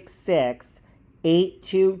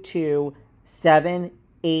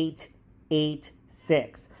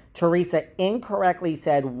 1-866-822-7886. Theresa incorrectly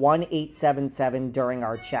said 1877 during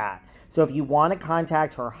our chat. So if you want to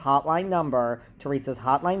contact her hotline number, Theresa's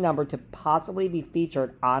hotline number, to possibly be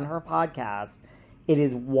featured on her podcast, it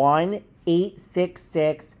is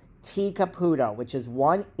 1-866-T-Caputo, which is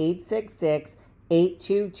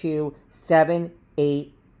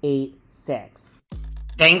 1-866-822-7886.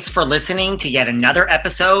 Thanks for listening to yet another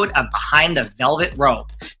episode of Behind the Velvet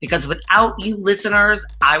Rope. Because without you listeners,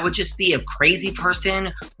 I would just be a crazy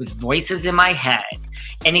person with voices in my head.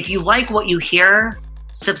 And if you like what you hear,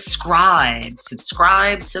 subscribe on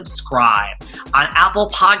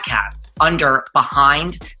Apple Podcasts under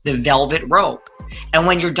Behind the Velvet Rope. And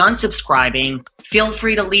when you're done subscribing, feel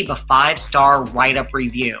free to leave a 5-star write-up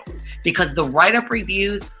review, because the write-up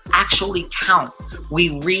reviews actually count. We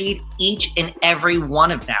read each and every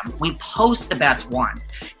one of them. We post the best ones,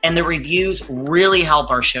 and the reviews really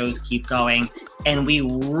help our shows keep going. And we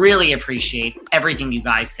really appreciate everything you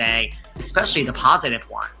guys say, especially the positive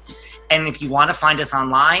ones. And if you want to find us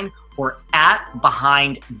online, we're at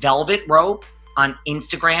Behind Velvet Rope on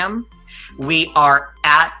Instagram. We are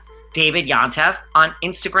at David Yontef on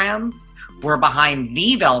Instagram. We're Behind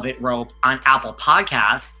the Velvet Rope on Apple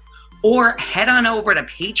Podcasts. Or head on over to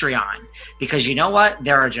Patreon, because you know what?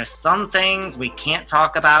 There are just some things we can't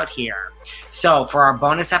talk about here. So for our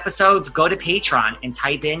bonus episodes, go to Patreon and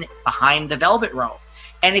type in Behind the Velvet Rope.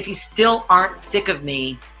 And if you still aren't sick of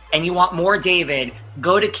me and you want more David,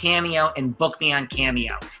 go to Cameo and book me on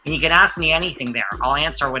Cameo. And you can ask me anything there. I'll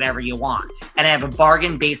answer whatever you want. And I have a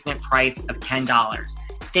bargain basement price of $10.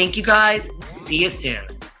 Thank you guys. See you soon.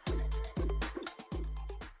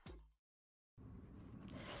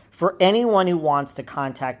 For anyone who wants to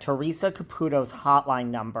contact Theresa Caputo's hotline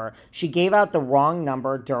number, she gave out the wrong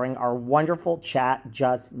number during our wonderful chat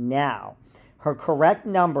just now. Her correct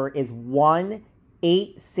number is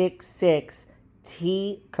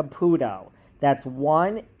 1-866-T-Caputo. That's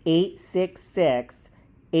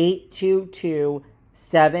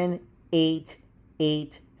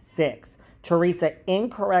 1-866-822-7886. Theresa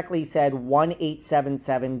incorrectly said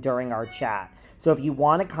 1877 during our chat. So if you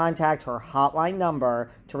want to contact her hotline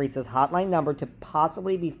number, Theresa's hotline number, to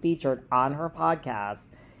possibly be featured on her podcast,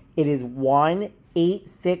 it is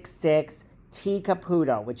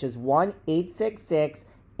 1-866-T-Caputo, which is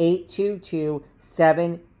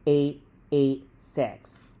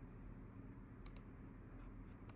 1-866-822-7886.